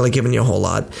haven't really given you a whole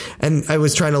lot. And I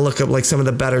was trying to look up like some of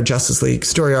the better Justice League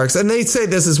story arcs. And they say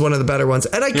this is one of the better ones.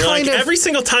 And every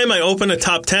single time I open a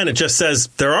top 10, it just says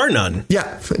there are none.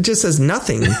 Yeah, it just says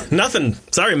nothing. Nothing.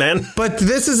 Sorry, man. But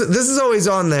this is always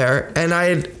on there. And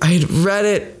I had read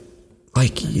it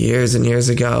like years and years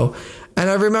ago.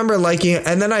 And I remember liking it.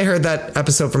 And then I heard that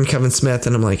episode from Kevin Smith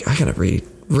and I'm like, I gotta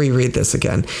reread this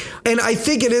again. And I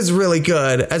think it is really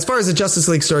good. As far as the Justice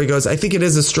League story goes, I think it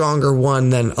is a stronger one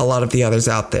than a lot of the others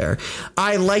out there.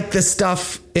 I like the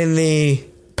stuff in the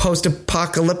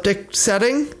post-apocalyptic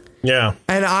setting. Yeah.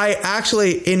 And I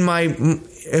actually,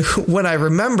 when I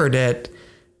remembered it,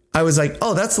 I was like,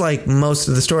 oh, that's like most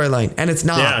of the storyline. And it's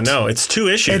not. Yeah, no, it's 2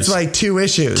 issues. It's like 2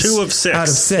 issues. 2 of 6. Out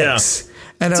of 6. Yeah.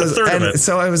 And,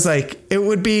 so I was like, it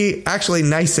would be actually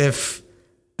nice if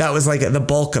that was like the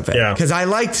bulk of it. Yeah. Because I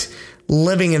liked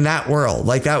living in that world.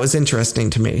 Like that was interesting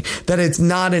to me. That it's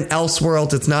not an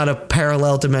Elseworld. It's not a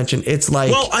parallel dimension. It's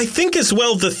like. Well, I think as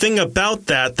well, the thing about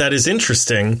that is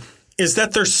interesting is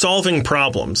that they're solving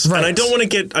problems. Right. And I don't want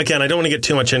to get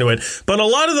too much into it. But a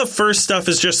lot of the first stuff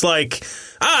is just like,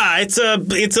 it's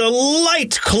a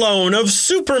light clone of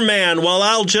Superman. Well,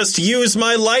 I'll just use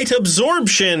my light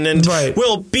absorption and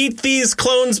we'll beat these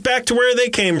clones back to where they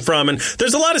came from. And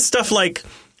there's a lot of stuff like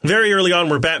very early on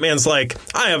where Batman's like,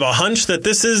 I have a hunch that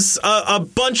this is a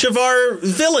bunch of our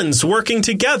villains working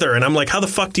together. And I'm like, how the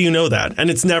fuck do you know that? And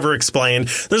it's never explained.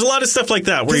 There's a lot of stuff like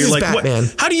that where you're like,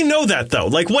 what? How do you know that, though?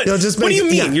 Like, what do you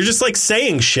mean? Yeah. You're just like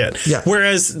saying shit. Yeah.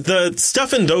 Whereas the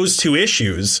stuff in those 2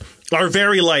 issues are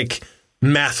very like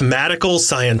mathematical,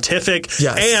 scientific,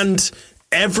 and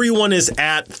everyone is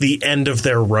at the end of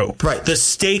their rope. Right. The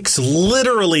stakes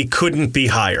literally couldn't be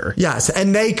higher. Yes.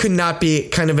 And they could not be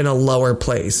kind of in a lower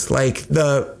place. Like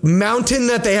the mountain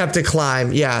that they have to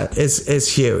climb. Yeah.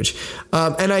 is huge.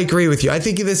 And I agree with you. I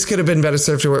think this could have been better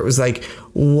served to where it was like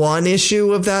 1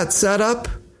 issue of that setup.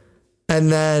 And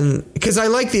then because I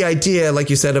like the idea, like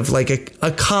you said, of like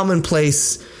a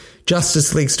commonplace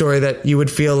Justice League story that you would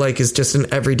feel like is just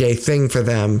an everyday thing for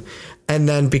them. And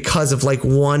then because of like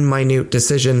 1 minute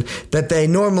decision that they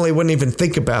normally wouldn't even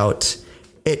think about,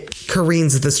 it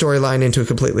careens the storyline into a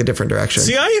completely different direction.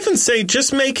 See, I even say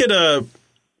just make it a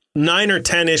 9 or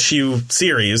 10 issue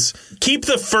series. Keep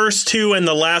the first 2 and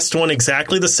the last one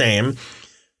exactly the same.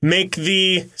 Make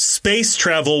the space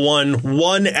travel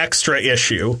one extra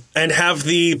issue and have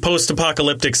the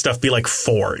post-apocalyptic stuff be like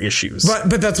 4 issues.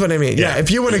 But that's what I mean. Yeah.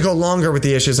 If you want to go longer with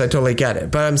the issues, I totally get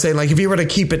it. But I'm saying like if you were to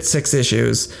keep it 6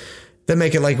 issues, then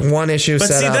make it like 1 issue. But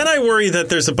see, then I worry that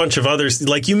there's a bunch of others,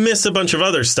 like you miss a bunch of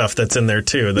other stuff that's in there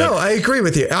too. No, I agree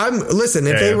with you.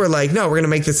 If they were like, no, we're going to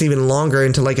make this even longer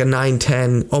into like a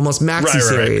 9-10 almost maxi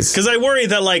series. Because I worry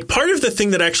that like part of the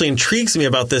thing that actually intrigues me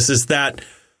about this is that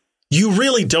you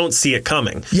really don't see it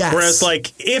coming. Yes. Whereas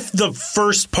like if the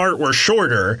first part were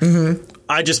shorter,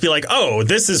 I'd just be like, oh,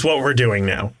 this is what we're doing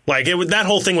now. Like that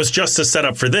whole thing was just a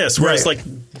setup for this. Whereas like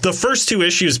the first 2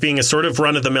 issues being a sort of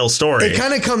run of the mill story. It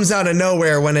kind of comes out of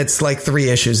nowhere when it's like 3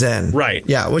 issues in. Right.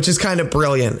 Yeah. Which is kind of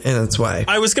brilliant in its way.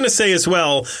 I was going to say as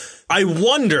well, I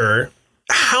wonder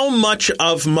how much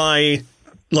of my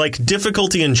like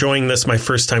difficulty enjoying this my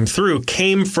first time through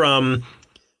came from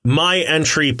my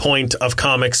entry point of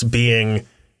comics being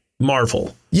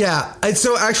Marvel. Yeah.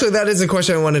 So actually, that is a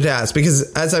question I wanted to ask,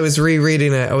 because as I was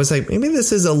rereading it, I was like, maybe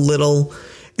this is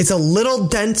it's a little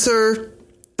denser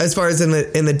as far as in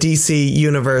the DC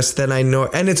universe than I know.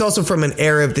 And it's also from an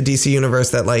era of the DC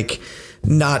universe that like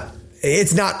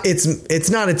it's not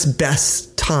its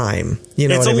best time. You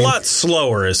know, it's what I mean? A lot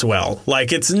slower as well.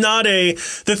 Like it's not the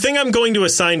thing I'm going to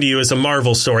assign to you is a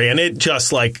Marvel story, and it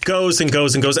just like goes and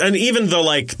goes and goes. And even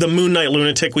the Moon Knight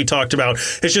Lunatic we talked about,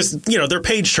 it's just, you know, they're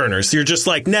page turners. You're just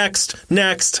like next.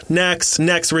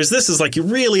 Whereas this is like you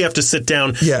really have to sit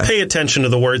down, pay attention to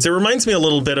the words. It reminds me a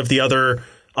little bit of the other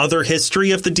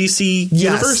history of the DC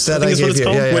universe, I think is what it's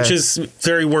called, which is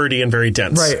very wordy and very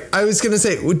dense. Right. I was going to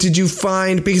say, did you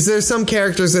find, because there's some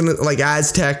characters in, like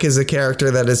Aztec is a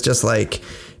character that is just like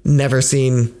never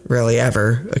seen really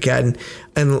ever again.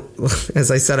 And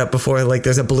as I set up before, like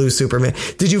there's a blue Superman.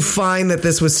 Did you find that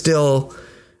this was still,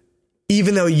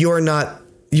 even though your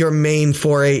main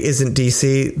foray isn't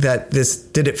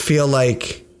DC, did it feel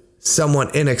like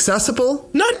somewhat inaccessible?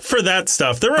 Not for that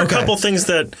stuff. There were a couple things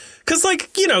that, because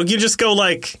like, you know, you just go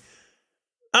like,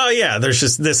 oh yeah, there's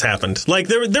just this happened. Like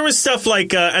there was stuff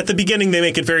like at the beginning they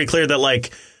make it very clear that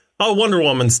like, oh, Wonder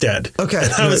Woman's dead. Okay.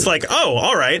 And I was like, oh,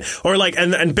 all right. Or like,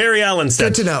 and Barry Allen's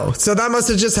dead. Good to know. So that must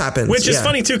have just happened. Which is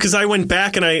funny too, because I went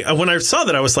back and when I saw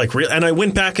that I was like, and I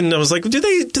went back and I was like, do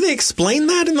they explain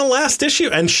that in the last issue?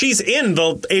 And she's in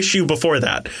the issue before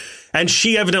that. And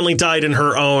she evidently died in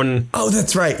her own. Oh,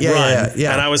 that's right. Yeah, run.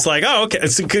 Yeah. And I was like, oh, okay.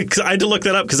 Cause I had to look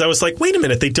that up because I was like, wait a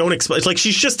minute. They don't explain. Like,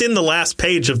 she's just in the last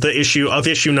page of the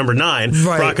issue number 9.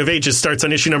 Right. Rock of Ages starts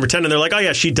on issue number 10. And they're like, oh,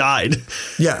 yeah, she died.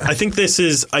 Yeah. I think this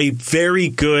is a very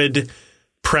good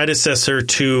predecessor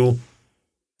to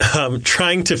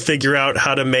trying to figure out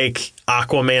how to make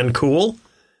Aquaman cool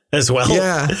as well.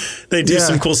 Yeah. They do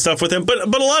some cool stuff with him. But a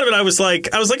lot of it, I was like,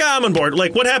 I'm on board.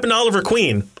 Like, what happened to Oliver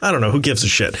Queen? I don't know. Who gives a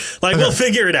shit? Like, we'll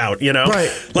figure it out, you know? Right.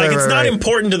 Like, it's not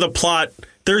important to the plot.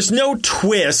 There's no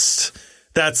twist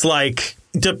that's like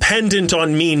dependent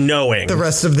on me knowing the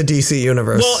rest of the DC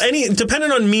universe. Well,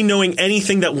 dependent on me knowing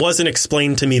anything that wasn't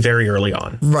explained to me very early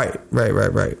on. Right.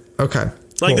 Okay.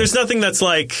 Like, there's nothing that's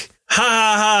like, ha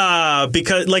ha ha,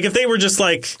 because like if they were just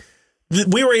like,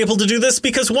 we were able to do this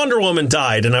because Wonder Woman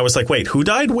died. And I was like, wait, who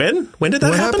died? When did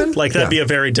that happen? Like, that'd be a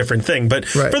very different thing. But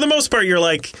for the most part, you're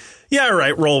like, yeah, all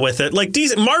right, roll with it. Like,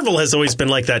 Marvel has always been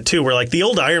like that, too, where like the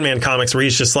old Iron Man comics where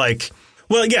he's just like,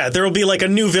 well, yeah, there will be like a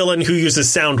new villain who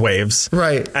uses sound waves.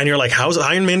 Right. And you're like, how's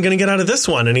Iron Man going to get out of this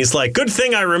one? And he's like, good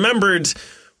thing I remembered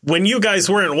when you guys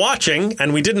weren't watching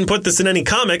and we didn't put this in any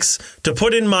comics to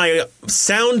put in my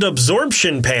sound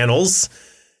absorption panels.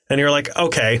 And you're like,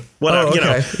 okay, whatever, you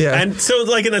know. Yeah. And so,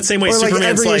 like, in that same way, or Superman's like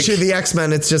every like, issue of the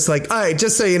X-Men, it's just like, all right,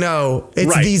 just so you know,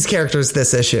 it's these characters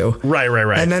this issue. Right.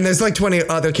 And then there's like 20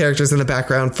 other characters in the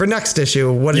background for next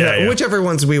issue, whichever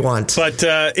ones we want. But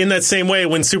in that same way,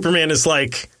 when Superman is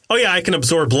like, oh, yeah, I can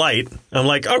absorb light. I'm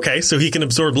like, okay, so he can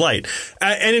absorb light.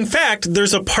 And in fact,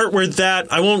 there's a part where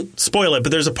I won't spoil it,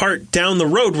 but there's a part down the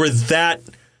road where that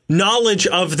knowledge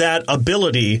of that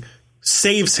ability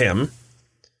saves him.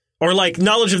 Or like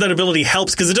knowledge of that ability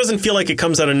helps because it doesn't feel like it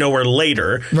comes out of nowhere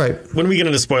later. Right. When we get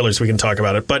into spoilers, we can talk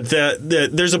about it. But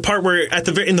there's a part where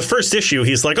in the first issue,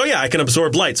 he's like, oh, yeah, I can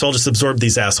absorb light. So I'll just absorb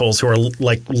these assholes who are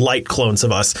like light clones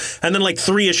of us. And then like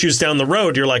 3 issues down the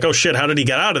road, you're like, oh, shit, how did he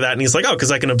get out of that? And he's like, oh, because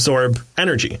I can absorb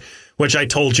energy, which I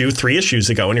told you 3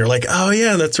 issues ago. And you're like, oh,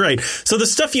 yeah, that's right. So the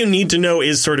stuff you need to know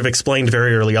is sort of explained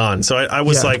very early on. So I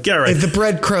was like, yeah, right. The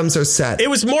breadcrumbs are set. It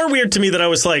was more weird to me that I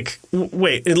was like,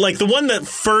 wait, like the one that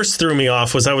first threw me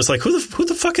off was I was like, who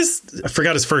the fuck is, I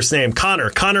forgot his first name,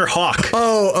 Connor Hawk.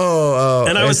 Oh.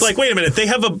 And I was like, wait a minute, they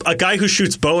have a guy who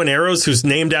shoots bow and arrows who's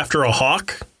named after a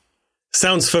hawk?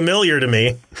 Sounds familiar to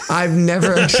me. I've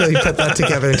never actually put that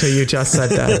together until you just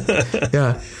said that.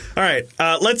 Yeah. All right.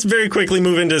 Let's very quickly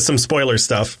move into some spoiler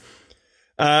stuff.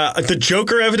 The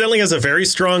Joker evidently has a very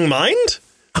strong mind,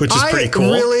 which is pretty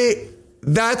cool. Really,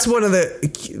 that's one of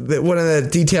the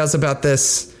details about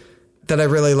this that I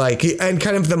really like, and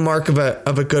kind of the mark of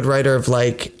a good writer of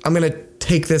like, I'm going to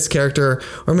take this character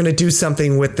or I'm going to do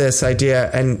something with this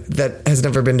idea and that has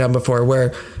never been done before,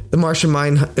 where the Martian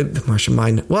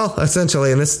Mind, well,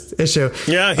 essentially in this issue,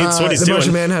 that's what he's doing. The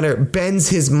Martian Manhunter bends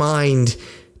his mind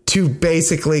to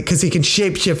basically, because he can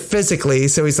shapeshift physically.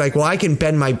 So he's like, well, I can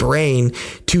bend my brain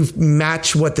to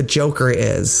match what the Joker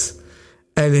is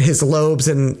and his lobes.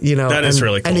 And, you know, that is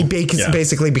really cool. And he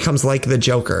basically becomes like the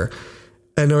Joker.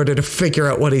 in order to figure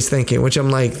out what he's thinking, which I'm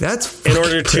like, that's in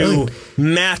order brilliant. To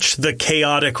match the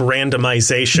chaotic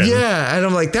randomization. Yeah. And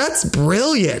I'm like, that's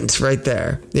brilliant right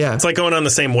there. Yeah. It's like going on the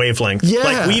same wavelength. Yeah.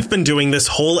 Like we've been doing this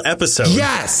whole episode.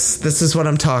 Yes. This is what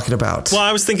I'm talking about. Well,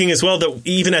 I was thinking as well that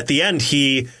even at the end,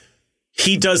 he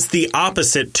does the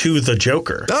opposite to the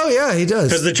Joker. Oh, yeah, he does.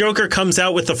 Because the Joker comes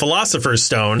out with the Philosopher's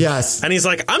Stone. Yes. And he's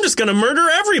like, I'm just going to murder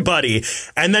everybody.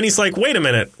 And then he's like, wait a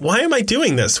minute. Why am I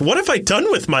doing this? What have I done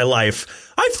with my life?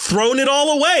 I've thrown it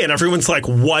all away. And everyone's like,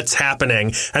 what's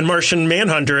happening? And Martian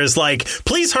Manhunter is like,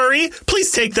 please hurry.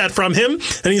 Please take that from him.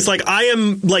 And he's like, I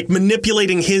am like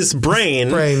manipulating his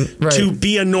brain right. to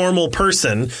be a normal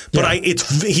person. But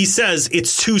he says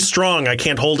it's too strong. I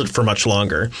can't hold it for much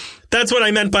longer. That's what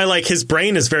I meant by like his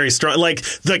brain is very strong. Like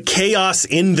the chaos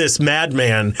in this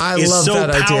madman is so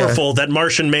powerful that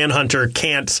Martian Manhunter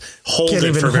can't hold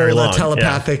it for very long. A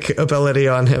telepathic ability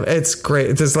on him. It's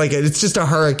great. It's just a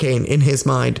hurricane in his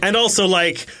mind. And also,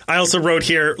 like, I also wrote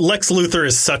here, Lex Luthor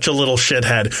is such a little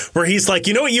shithead where he's like,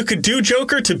 you know what you could do,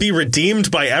 Joker, to be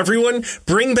redeemed by everyone?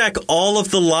 Bring back all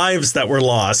of the lives that were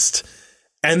lost.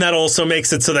 And that also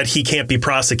makes it so that he can't be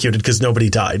prosecuted because nobody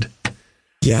died.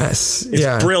 Yes.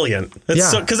 It's brilliant.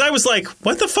 Because I was like,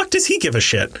 what the fuck does he give a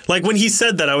shit? Like when he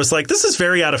said that, I was like, this is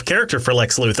very out of character for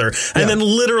Lex Luthor. And then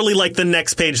literally like the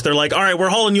next page, they're like, all right, we're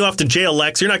hauling you off to jail,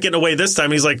 Lex. You're not getting away this time.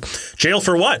 And he's like, jail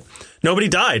for what? Nobody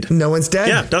died. No one's dead.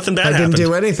 Yeah, nothing bad happened. I didn't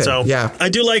do anything. So I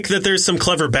do like that there's some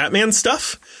clever Batman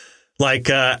stuff.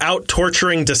 Like out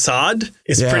torturing Desaad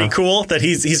is pretty cool that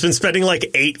he's been spending like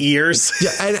 8 years.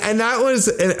 Yeah, and that was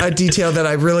a detail that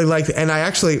I really liked. And I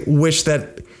actually wish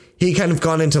that he kind of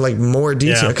gone into like more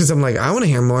detail because I'm like, I want to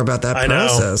hear more about that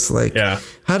process. Like, how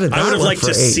did that I would have work liked for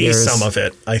to 8 see years? some of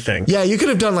it, I think. Yeah, you could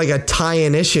have done like a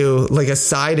tie-in issue, like a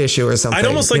side issue or something. I'd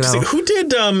almost like to see who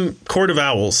did Court of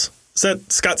Owls. Is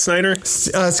that Scott Snyder?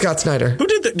 Scott Snyder. Who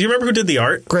did do you remember who did the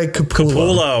art? Greg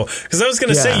Capullo. Because I was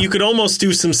going to say you could almost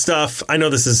do some stuff. I know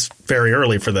this is very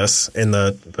early for this in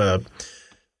the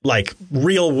like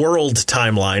real world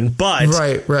timeline, but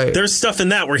right. There's stuff in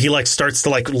that where he like starts to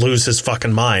like lose his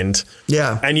fucking mind.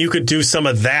 Yeah. And you could do some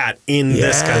of that in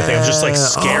this kind of thing of just like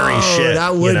scary shit.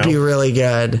 That would be really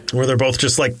good. Where they're both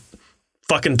just like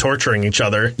fucking torturing each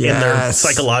other in their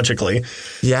psychologically.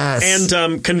 Yes.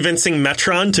 And convincing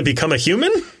Metron to become a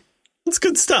human. That's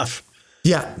good stuff.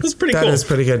 Yeah, that's pretty cool. That is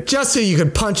pretty good. Just so you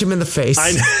could punch him in the face.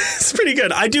 It's pretty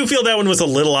good. I do feel that one was a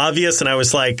little obvious, and I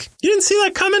was like, "You didn't see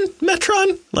that coming,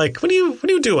 Metron? Like, what are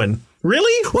you doing?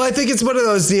 Really?" Well, I think it's one of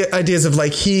those ideas of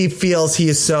like he feels he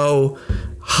is so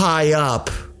high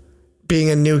up, being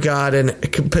a new god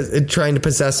and trying to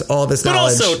possess all this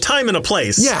knowledge. But also time and a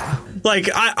place. Yeah. Like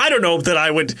I don't know that I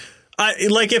would.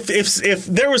 Like if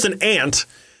there was an ant.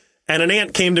 And an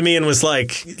ant came to me and was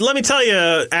like, let me tell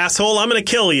you, asshole, I'm going to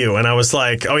kill you. And I was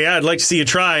like, oh, yeah, I'd like to see you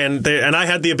try. And I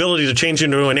had the ability to change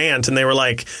into an ant. And they were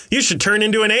like, you should turn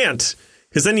into an ant.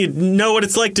 Because then you'd know what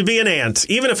it's like to be an ant.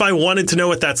 Even if I wanted to know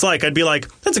what that's like, I'd be like,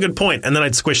 that's a good point. And then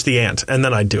I'd squish the ant and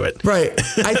then I'd do it. Right.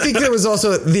 I think there was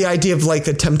also the idea of like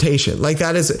the temptation. Like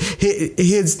that is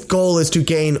his goal is to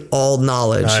gain all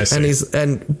knowledge.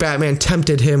 And Batman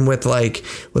tempted him with like,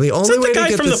 well, the only way to get the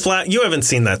guy from the Flash. You haven't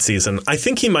seen that season. I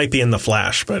think he might be in the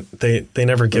Flash, but they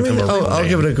never give him a real I'll name.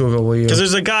 give it a Google, will you? Because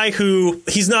there's a guy who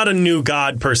he's not a new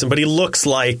god person, but he looks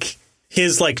like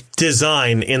his like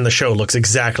design in the show looks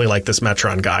exactly like this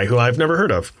Metron guy who I've never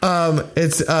heard of.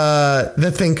 It's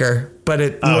the Thinker, but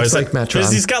it looks like Metron.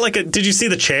 He's got like did you see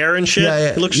the chair and shit?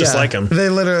 Yeah. It looks just like him. They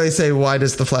literally say, why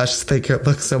does the Flash's Thinker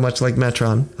look so much like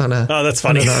Metron that's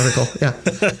funny. On an article. Yeah.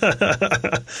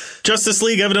 Justice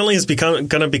League evidently is going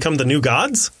to become the new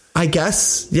gods. I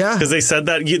guess. Yeah. Because they said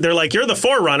that they're like, you're the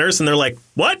Forerunners. And they're like,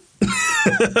 what?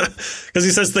 Because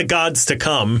he says the gods to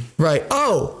come. Right.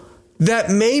 Oh,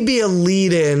 that may be a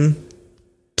lead-in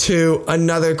to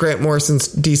another Grant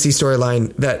Morrison's DC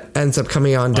storyline that ends up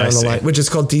coming on down the line, which is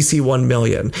called DC 1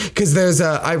 Million. Because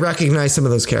I recognize some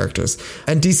of those characters.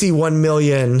 And DC 1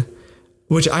 Million,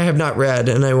 which I have not read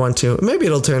and I want to, maybe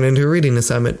it'll turn into a reading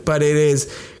assignment, but it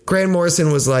is, Grant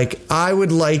Morrison was like, I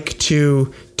would like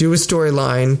to do a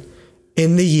storyline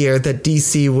in the year that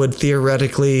DC would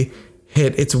theoretically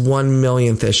hit its 1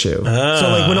 millionth issue. So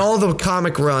like when all the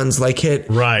comic runs like hit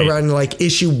around like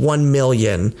issue 1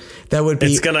 million, that would be,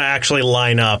 it's going to actually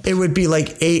line up. It would be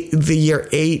like the year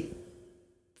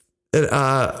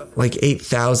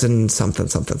 8,000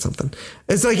 something.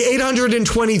 It's like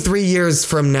 823 years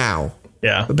from now.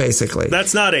 Yeah, basically.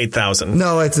 That's not 8,000.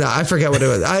 No, it's not. I forget what it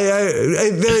was.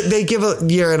 They give a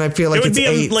year, and I feel like it would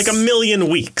be like a million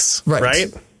weeks,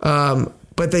 right?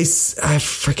 But I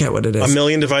forget what it is. A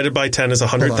million divided by 10 is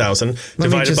 100,000.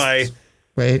 Divided by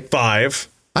Wait. 5.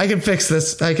 I can fix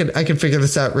this. I can figure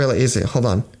this out really easy. Hold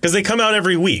on. Because they come out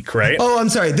every week, right? Oh, I'm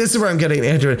sorry. This is where I'm getting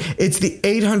into it. It's the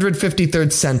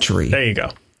 853rd century. There you go.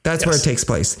 That's where it takes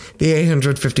place. The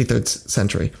 853rd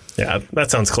century. Yeah,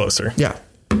 that sounds closer. Yeah,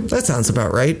 that sounds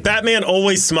about right. Batman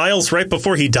always smiles right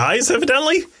before he dies,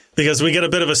 evidently. Because we get a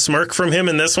bit of a smirk from him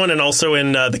in this one, and also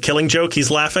in The Killing Joke,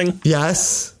 he's laughing.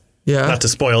 Yes. Yeah. Not to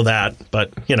spoil that,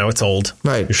 but, it's old.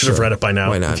 Right. You should have read it by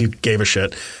now if you gave a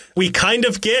shit. We kind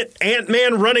of get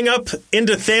Ant-Man running up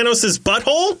into Thanos'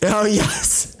 butthole. Oh,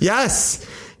 yes. Yes.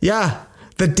 Yeah.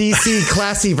 The DC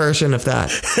classy version of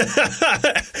that.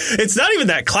 It's not even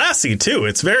that classy, too.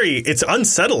 It's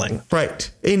unsettling.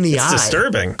 Right. In the eye. It's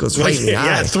disturbing. Goes right in the eye.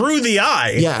 Yeah, through the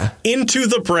eye. Yeah. Into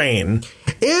the brain.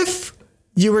 If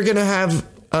you were going to have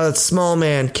a small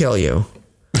man kill you,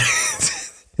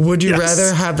 would you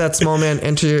rather have that small man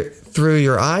enter through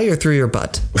your eye or through your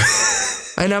butt?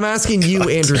 And I'm asking you,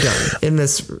 Andrew Dunn, in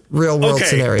this real world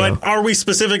scenario. But are we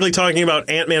specifically talking about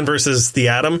Ant-Man versus the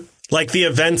Atom? Like the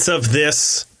events of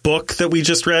this book that we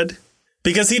just read?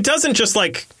 Because he doesn't just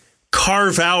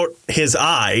carve out his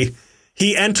eye.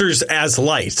 He enters as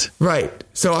light. Right.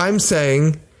 So I'm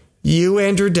saying you,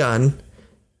 Andrew Dunn,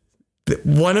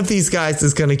 one of these guys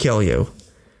is going to kill you.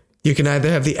 You can either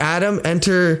have the Atom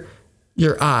enter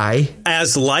your eye.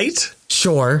 As light?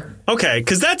 Sure. Okay,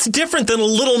 because that's different than a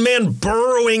little man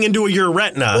burrowing into your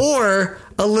retina. Or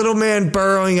a little man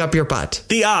burrowing up your butt.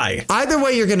 The eye. Either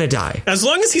way, you're going to die. As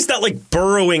long as he's not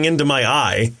burrowing into my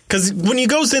eye. Because when he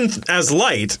goes in as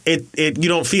light, you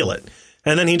don't feel it.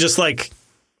 And then he just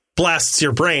blasts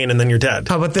your brain and then you're dead.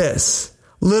 How about this?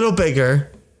 Little bigger,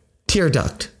 tear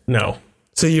duct. No.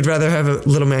 So you'd rather have a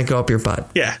little man go up your butt?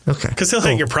 Yeah. Okay. Because he'll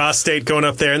hit your prostate going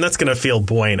up there and that's going to feel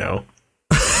bueno.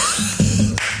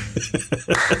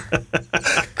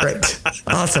 Great.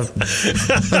 Awesome.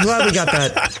 I'm glad we got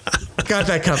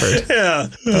that covered. Yeah.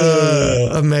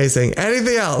 Amazing.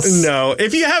 Anything else? No.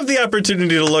 If you have the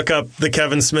opportunity to look up the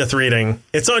Kevin Smith reading,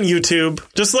 it's on YouTube.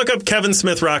 Just look up Kevin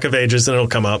Smith Rock of Ages and it'll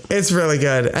come up. It's really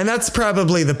good. And that's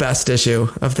probably the best issue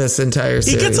of this entire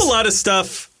series. He gets a lot of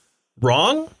stuff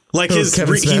wrong. He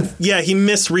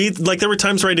misreads. There were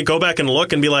times where I had to go back and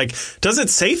look and be like, does it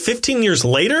say 15 years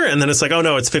later? And then it's oh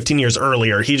no, it's 15 years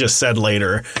earlier. He just said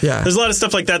later. Yeah. There's a lot of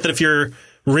stuff like that if you're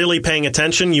really paying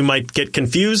attention, you might get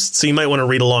confused. So you might want to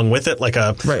read along with it like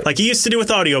you used to do with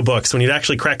audiobooks when you'd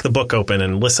actually crack the book open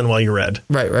and listen while you read.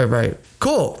 Right.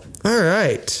 Cool. All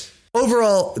right.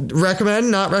 Overall, recommend,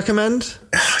 not recommend?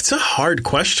 It's a hard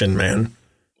question, man.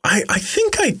 I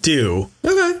think I do.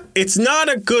 Okay. It's not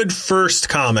a good first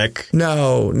comic.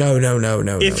 No.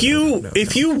 If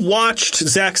you watched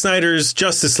Zack Snyder's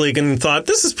Justice League and thought,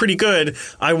 this is pretty good,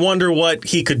 I wonder what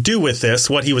he could do with this,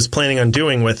 what he was planning on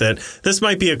doing with it. This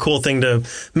might be a cool thing to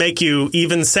make you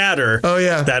even sadder. Oh,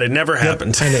 yeah. That it never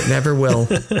happened. And it never will.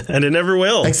 And it never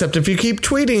will. Except if you keep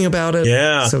tweeting about it.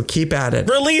 Yeah. So keep at it.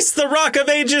 Release the Rock of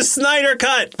Ages Snyder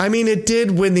Cut. I mean, it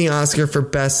did win the Oscar for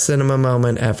Best Cinema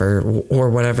Moment Ever, or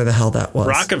whatever the hell that was.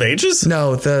 Rock of Ages?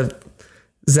 No, the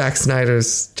Zack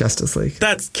Snyder's Justice League.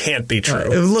 That can't be true.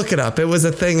 Look it up. It was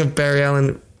a thing of Barry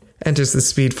Allen enters the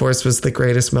Speed Force was the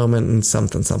greatest moment in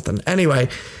something. Anyway,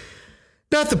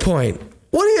 not the point.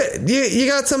 What do you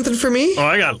got something for me? Oh,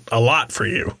 I got a lot for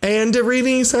you. And a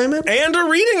reading assignment?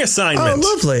 Oh,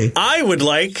 lovely. I would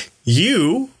like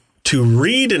you to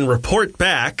read and report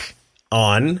back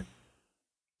on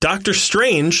Doctor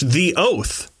Strange, The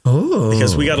Oath. Oh.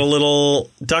 Because we got a little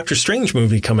Doctor Strange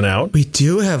movie coming out. We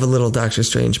do have a little Doctor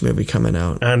Strange movie coming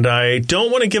out. And I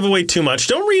don't want to give away too much.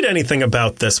 Don't read anything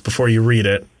about this before you read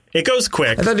it. It goes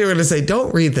quick. I thought you were going to say,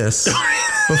 don't read this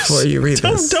before you read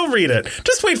this. Don't read it.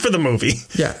 Just wait for the movie.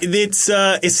 Yeah. It's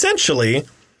essentially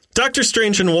Doctor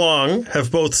Strange and Wong have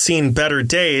both seen better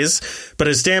days, but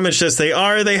as damaged as they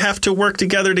are, they have to work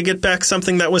together to get back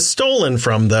something that was stolen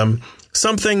from them.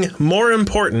 Something more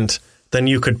important than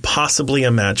you could possibly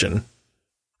imagine.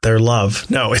 Their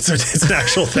love. No, it's an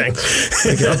actual thing.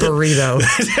 Like a burrito.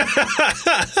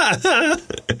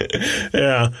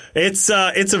 Yeah. It's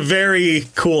a very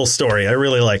cool story. I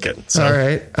really like it. So All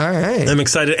right. I'm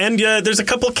excited. And there's a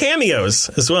couple cameos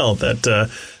as well that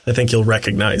I think you'll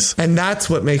recognize. And that's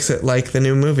what makes it like the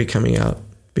new movie coming out,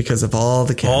 because of all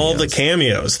the cameos. All the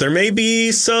cameos. There may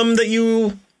be some that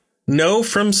you know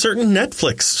from certain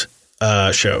Netflix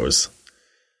shows.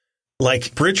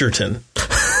 Like Bridgerton.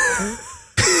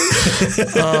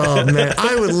 Oh, man.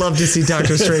 I would love to see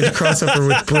Doctor Strange crossover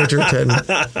with Bridgerton.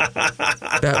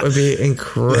 That would be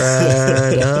incredible.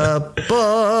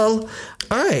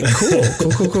 All right,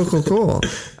 cool.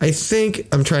 I think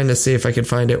I'm trying to see if I can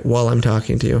find it while I'm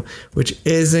talking to you, which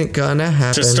isn't gonna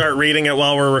happen. Just start reading it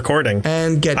while we're recording.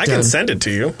 And I can send it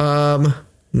to you.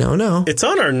 No. It's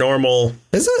on our normal...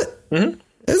 Is it? Mm-hmm.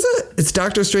 Is it? It's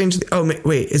Doctor Strange... Oh,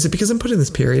 wait. Is it because I'm putting this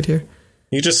period here?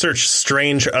 You just search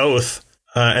Strange Oath.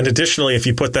 And additionally, if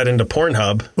you put that into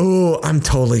Pornhub... Oh, I'm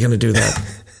totally going to do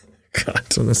that. God.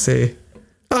 I want to see.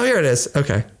 Oh, here it is.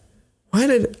 Okay.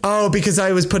 Because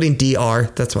I was putting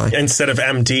DR. That's why. Instead of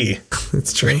MD.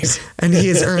 That's true. And he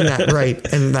has earned that right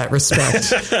and that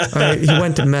respect. All right. He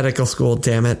went to medical school,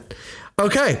 damn it.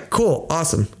 Okay, cool.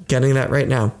 Awesome. Getting that right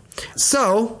now.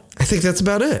 So, I think that's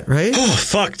about it, right? Oh,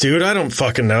 fuck, dude. I don't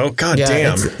fucking know. God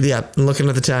damn. I'm looking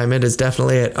at the time. It is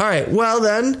definitely it. All right. Well,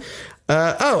 then.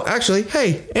 Actually,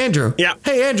 hey, Andrew. Yeah.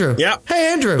 Hey, Andrew. Yeah.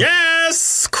 Hey, Andrew.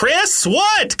 Yes, Chris.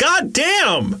 What? God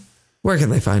damn. Where can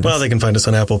they find us? Well, they can find us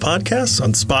on Apple Podcasts,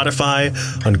 on Spotify,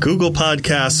 on Google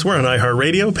Podcasts. We're on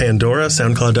iHeartRadio, Pandora,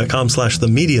 SoundCloud.com/The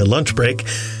Media Lunch Break.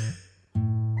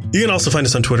 You can also find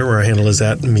us on Twitter, where our handle is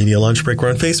at Media Lunch Break. We're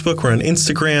on Facebook. We're on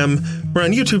Instagram. We're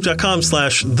on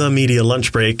YouTube.com/The Media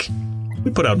Lunch Break.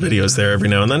 We put out videos there every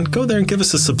now and then. Go there and give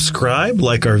us a subscribe,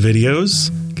 like our videos,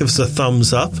 give us a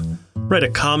thumbs up, write a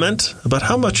comment about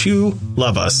how much you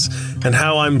love us and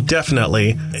how I'm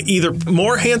definitely either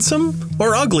more handsome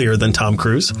or uglier than Tom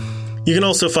Cruise. You can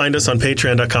also find us on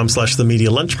Patreon.com/The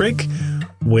Media Lunch Break,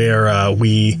 where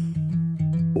we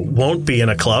won't be in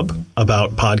a club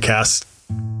about podcast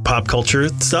pop culture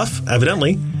stuff,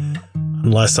 evidently,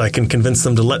 unless I can convince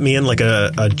them to let me in like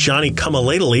a Johnny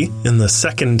Come-a-lately in the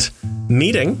second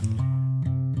meeting.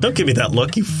 Don't give me that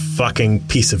look, you fucking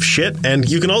piece of shit. And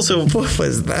you can also what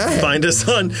was that? Find us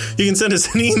on, you can send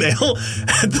us an email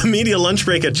at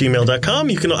themedialunchbreak@gmail.com.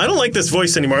 I don't like this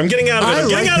voice anymore. I'm getting out of it. I'm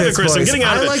getting out of it, Chris. I'm getting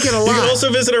out of it. I like it a lot. You can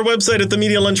also visit our website at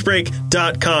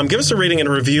themedialunchbreak.com. Give us a rating and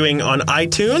a reviewing on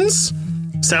iTunes,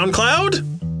 SoundCloud,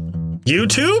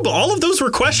 YouTube. All of those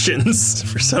were questions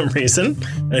for some reason,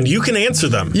 and you can answer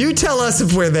them. You tell us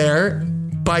if we're there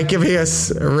by giving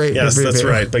us a rate. Yes, that's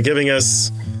right. By giving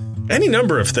us any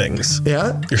number of things.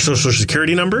 Yeah. Your social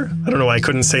security number. I don't know why I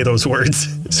couldn't say those words.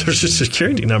 Social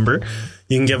security number.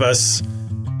 You can give us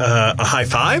a high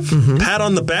five, pat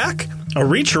on the back, a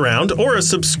reach around, or a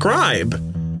subscribe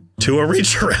to a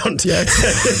reach around. Yeah.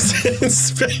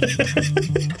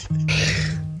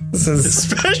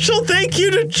 Special thank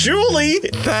you to Julie.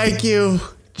 Thank you,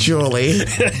 Julie,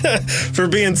 for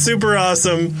being super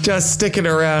awesome. Just sticking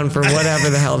around for whatever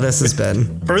the hell this has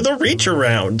been. For the reach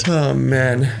around. Oh,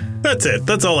 man. That's it.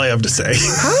 That's all I have to say.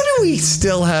 How do we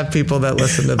still have people that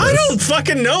listen to this? I don't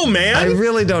fucking know, man. I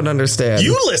really don't understand.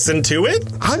 You listen to it.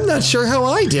 I'm not sure how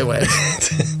I do it.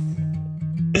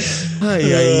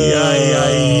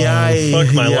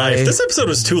 Fuck my life. This episode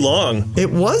was too long.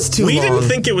 It was too long. We didn't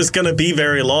think it was going to be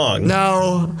very long.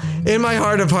 No. In my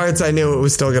heart of hearts, I knew it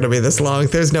was still going to be this long.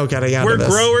 There's no getting out of this.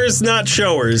 We're growers, not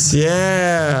showers.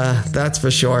 Yeah, that's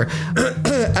for sure.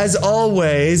 As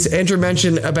always, Andrew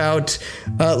mentioned about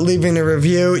leaving a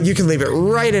review. You can leave it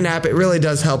right in app. It really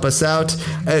does help us out.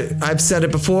 I've said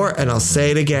it before, and I'll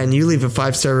say it again. You leave a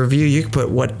 5-star review. You can put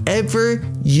whatever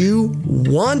you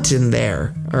want in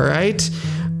there. All right?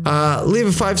 Leave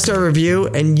a 5-star review,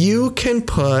 and you can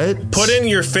put in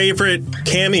your favorite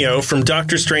cameo from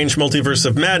Doctor Strange Multiverse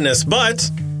of Madness, but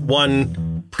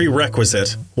one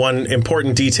prerequisite, one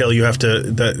important detail you have to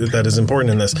that is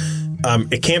important in this.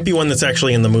 It can't be one that's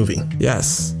actually in the movie.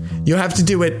 Yes. You have to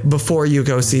do it before you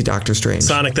go see Doctor Strange.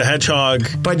 Sonic the Hedgehog,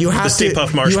 but you have the Stay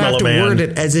Puft Marshmallow Man. You have to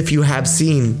word it as if you have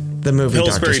seen the movie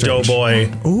Pillsbury Doctor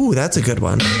Strange. Doughboy. Ooh, that's a good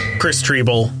one. Chris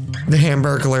Treble. The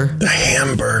Hamburglar. The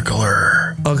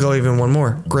Hamburglar. I'll go even one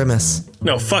more. Grimace.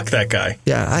 No, fuck that guy.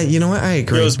 Yeah, you know what? I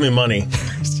agree. He owes me money.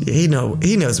 He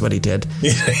knows what he did.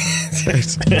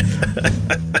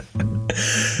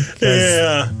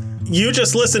 Yeah. You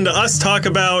just listened to us talk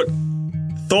about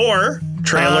Thor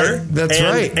trailer. That's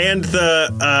right. And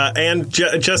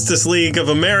the Justice League of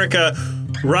America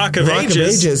Rock of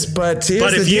Ages. But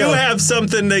if you have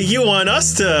something that you want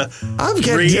us to read,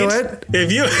 do it.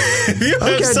 If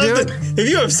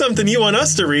you have something you want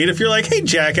us to read, if you're like, hey,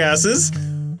 jackasses,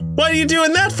 what are you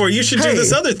doing that for? You should do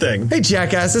this other thing. Hey,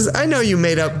 jackasses, I know you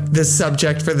made up this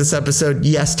subject for this episode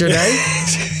yesterday,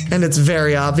 and it's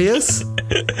very obvious.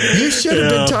 You should have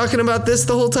been talking about this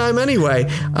the whole time anyway.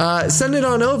 Send it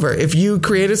on over. If you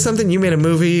created something, you made a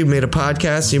movie, you made a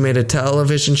podcast, you made a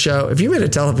television show. If you made a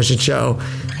television show,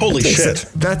 holy shit,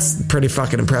 that's pretty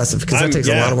fucking impressive because that takes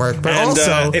a lot of work. But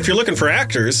also, if you're looking for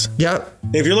actors,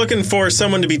 if you're looking for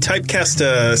someone to be typecast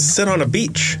to sit on a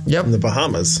beach in the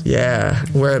Bahamas,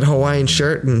 wear a Hawaiian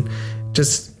shirt and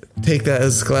just take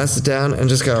those glasses down and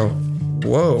just go,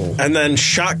 whoa. And then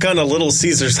shotgun a Little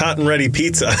Caesars hot and ready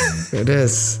pizza. It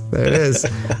is. There it is.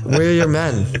 We're your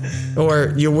men.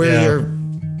 Or we're your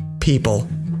people.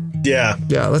 Yeah.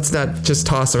 Yeah, let's not just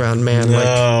toss around man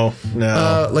no.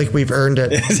 Like we've earned it.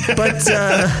 But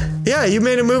yeah, you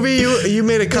made a movie, you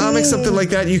made a comic, something like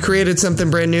that. You created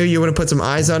something brand new. You want to put some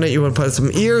eyes on it. You want to put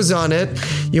some ears on it.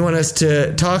 You want us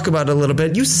to talk about it a little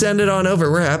bit. You send it on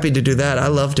over. We're happy to do that. I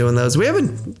love doing those. We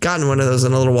haven't gotten one of those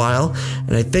in a little while,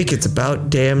 and I think it's about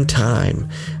damn time.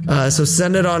 So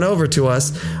send it on over to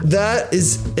us. That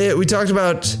is it. We talked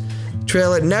about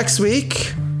trailer next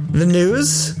week, the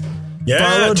news.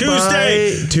 Yeah,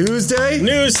 Tuesday.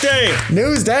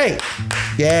 Newsday.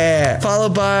 Yeah.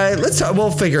 Followed by,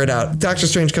 we'll figure it out. Doctor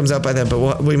Strange comes out by then,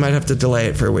 but we might have to delay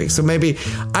it for a week. So maybe,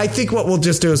 I think what we'll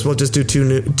just do is we'll just do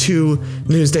two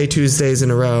Newsday Tuesdays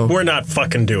in a row. We're not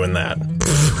fucking doing that.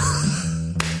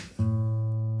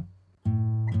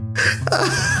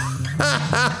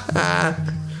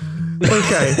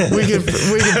 Okay, we can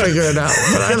figure it out.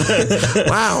 But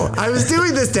wow, I was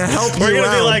doing this to help you out. We're going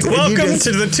to be like, welcome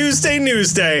to the Tuesday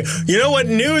Newsday. You know what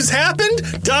news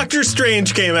happened? Doctor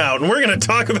Strange came out, and we're going to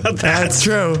talk about that. That's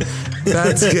true.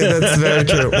 That's good. That's very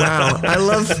true. Wow. I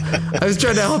was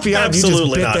trying to help you out. Absolutely you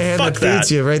just bit not. the hand Fuck that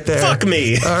feeds you right there. Fuck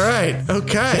me. All right.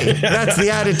 Okay. That's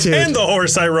the attitude. And the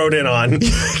horse I rode in on.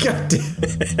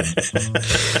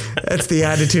 That's the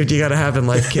attitude you got to have in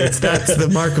life, kids. That's the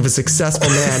mark of a successful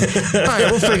man. All right.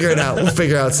 We'll figure it out. We'll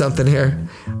figure out something here.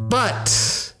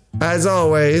 But as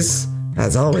always, I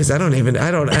don't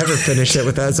ever finish it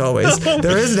with as always.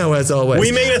 There is no as always.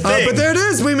 We made a thing. But there it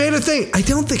is. We made a thing. I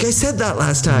don't think I said that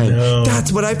last time. No.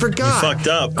 That's what I forgot. You fucked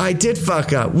up. I did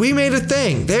fuck up. We made a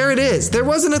thing. There it is. There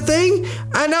wasn't a thing.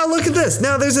 And now look at this.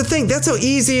 Now there's a thing. That's how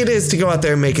easy it is to go out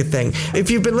there and make a thing.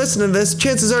 If you've been listening to this,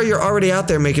 chances are you're already out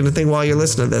there making a thing while you're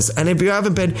listening to this. And if you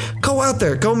haven't been, go out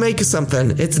there. Go make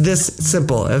something. It's this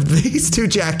simple. If these two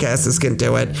jackasses can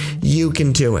do it, you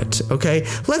can do it. Okay?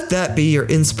 Let that be your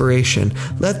inspiration.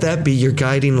 Let that be your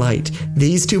guiding light.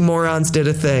 These two morons did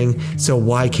a thing, so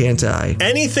why can't I?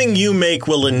 Anything you make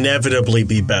will inevitably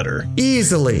be better.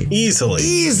 Easily.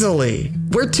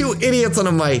 We're two idiots on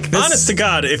a mic. Honest to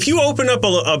God, if you open up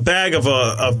a bag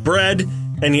of bread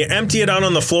and you empty it out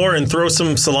on the floor and throw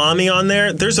some salami on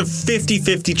there, there's a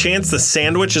 50-50 chance the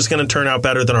sandwich is going to turn out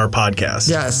better than our podcast.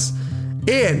 Yes.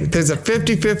 And there's a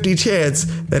 50-50 chance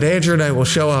that Andrew and I will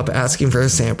show up asking for a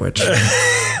sandwich.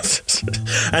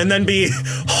 And then be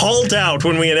hauled out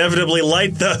when we inevitably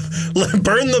burn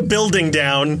the building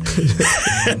down and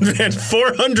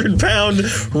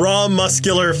 400-pound raw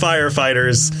muscular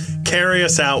firefighters carry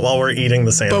us out while we're eating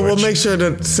the sandwich. But we'll make sure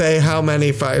to say how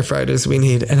many firefighters we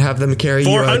need and have them carry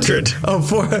 400. you out.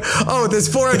 400. There's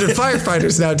 400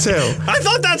 firefighters now, too. I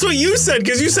thought that's what you said,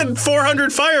 because you said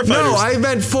 400 firefighters. No, I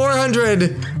meant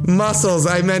 400 muscles.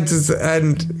 I meant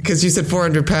because you said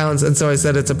 400 pounds, and so I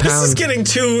said it's a pound. This is getting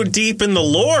too deep in the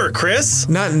lore, Chris.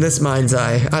 Not in this mind's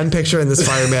eye. I'm picturing this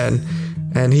fireman,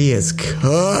 and he is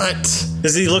cut.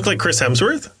 Does he look like Chris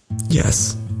Hemsworth?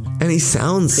 Yes. And he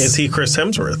sounds... Is he Chris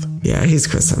Hemsworth? Yeah, he's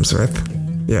Chris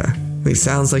Hemsworth. Yeah. He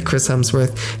sounds like Chris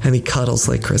Hemsworth, and he cuddles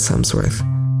like Chris Hemsworth.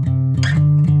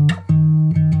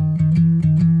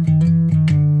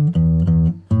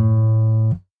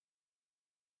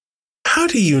 How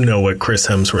do you know what Chris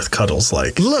Hemsworth cuddles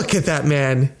like? Look at that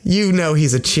man. You know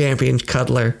he's a champion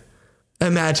cuddler.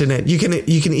 Imagine it. You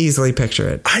can easily picture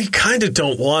it. I kind of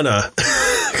don't want to.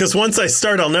 Because once I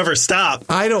start, I'll never stop.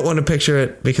 I don't want to picture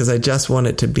it because I just want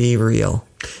it to be real.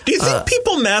 Do you think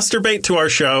people masturbate to our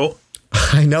show?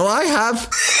 I know I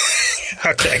have.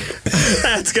 Okay.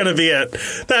 That's going to be it.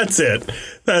 That's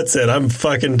it. I'm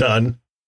fucking done.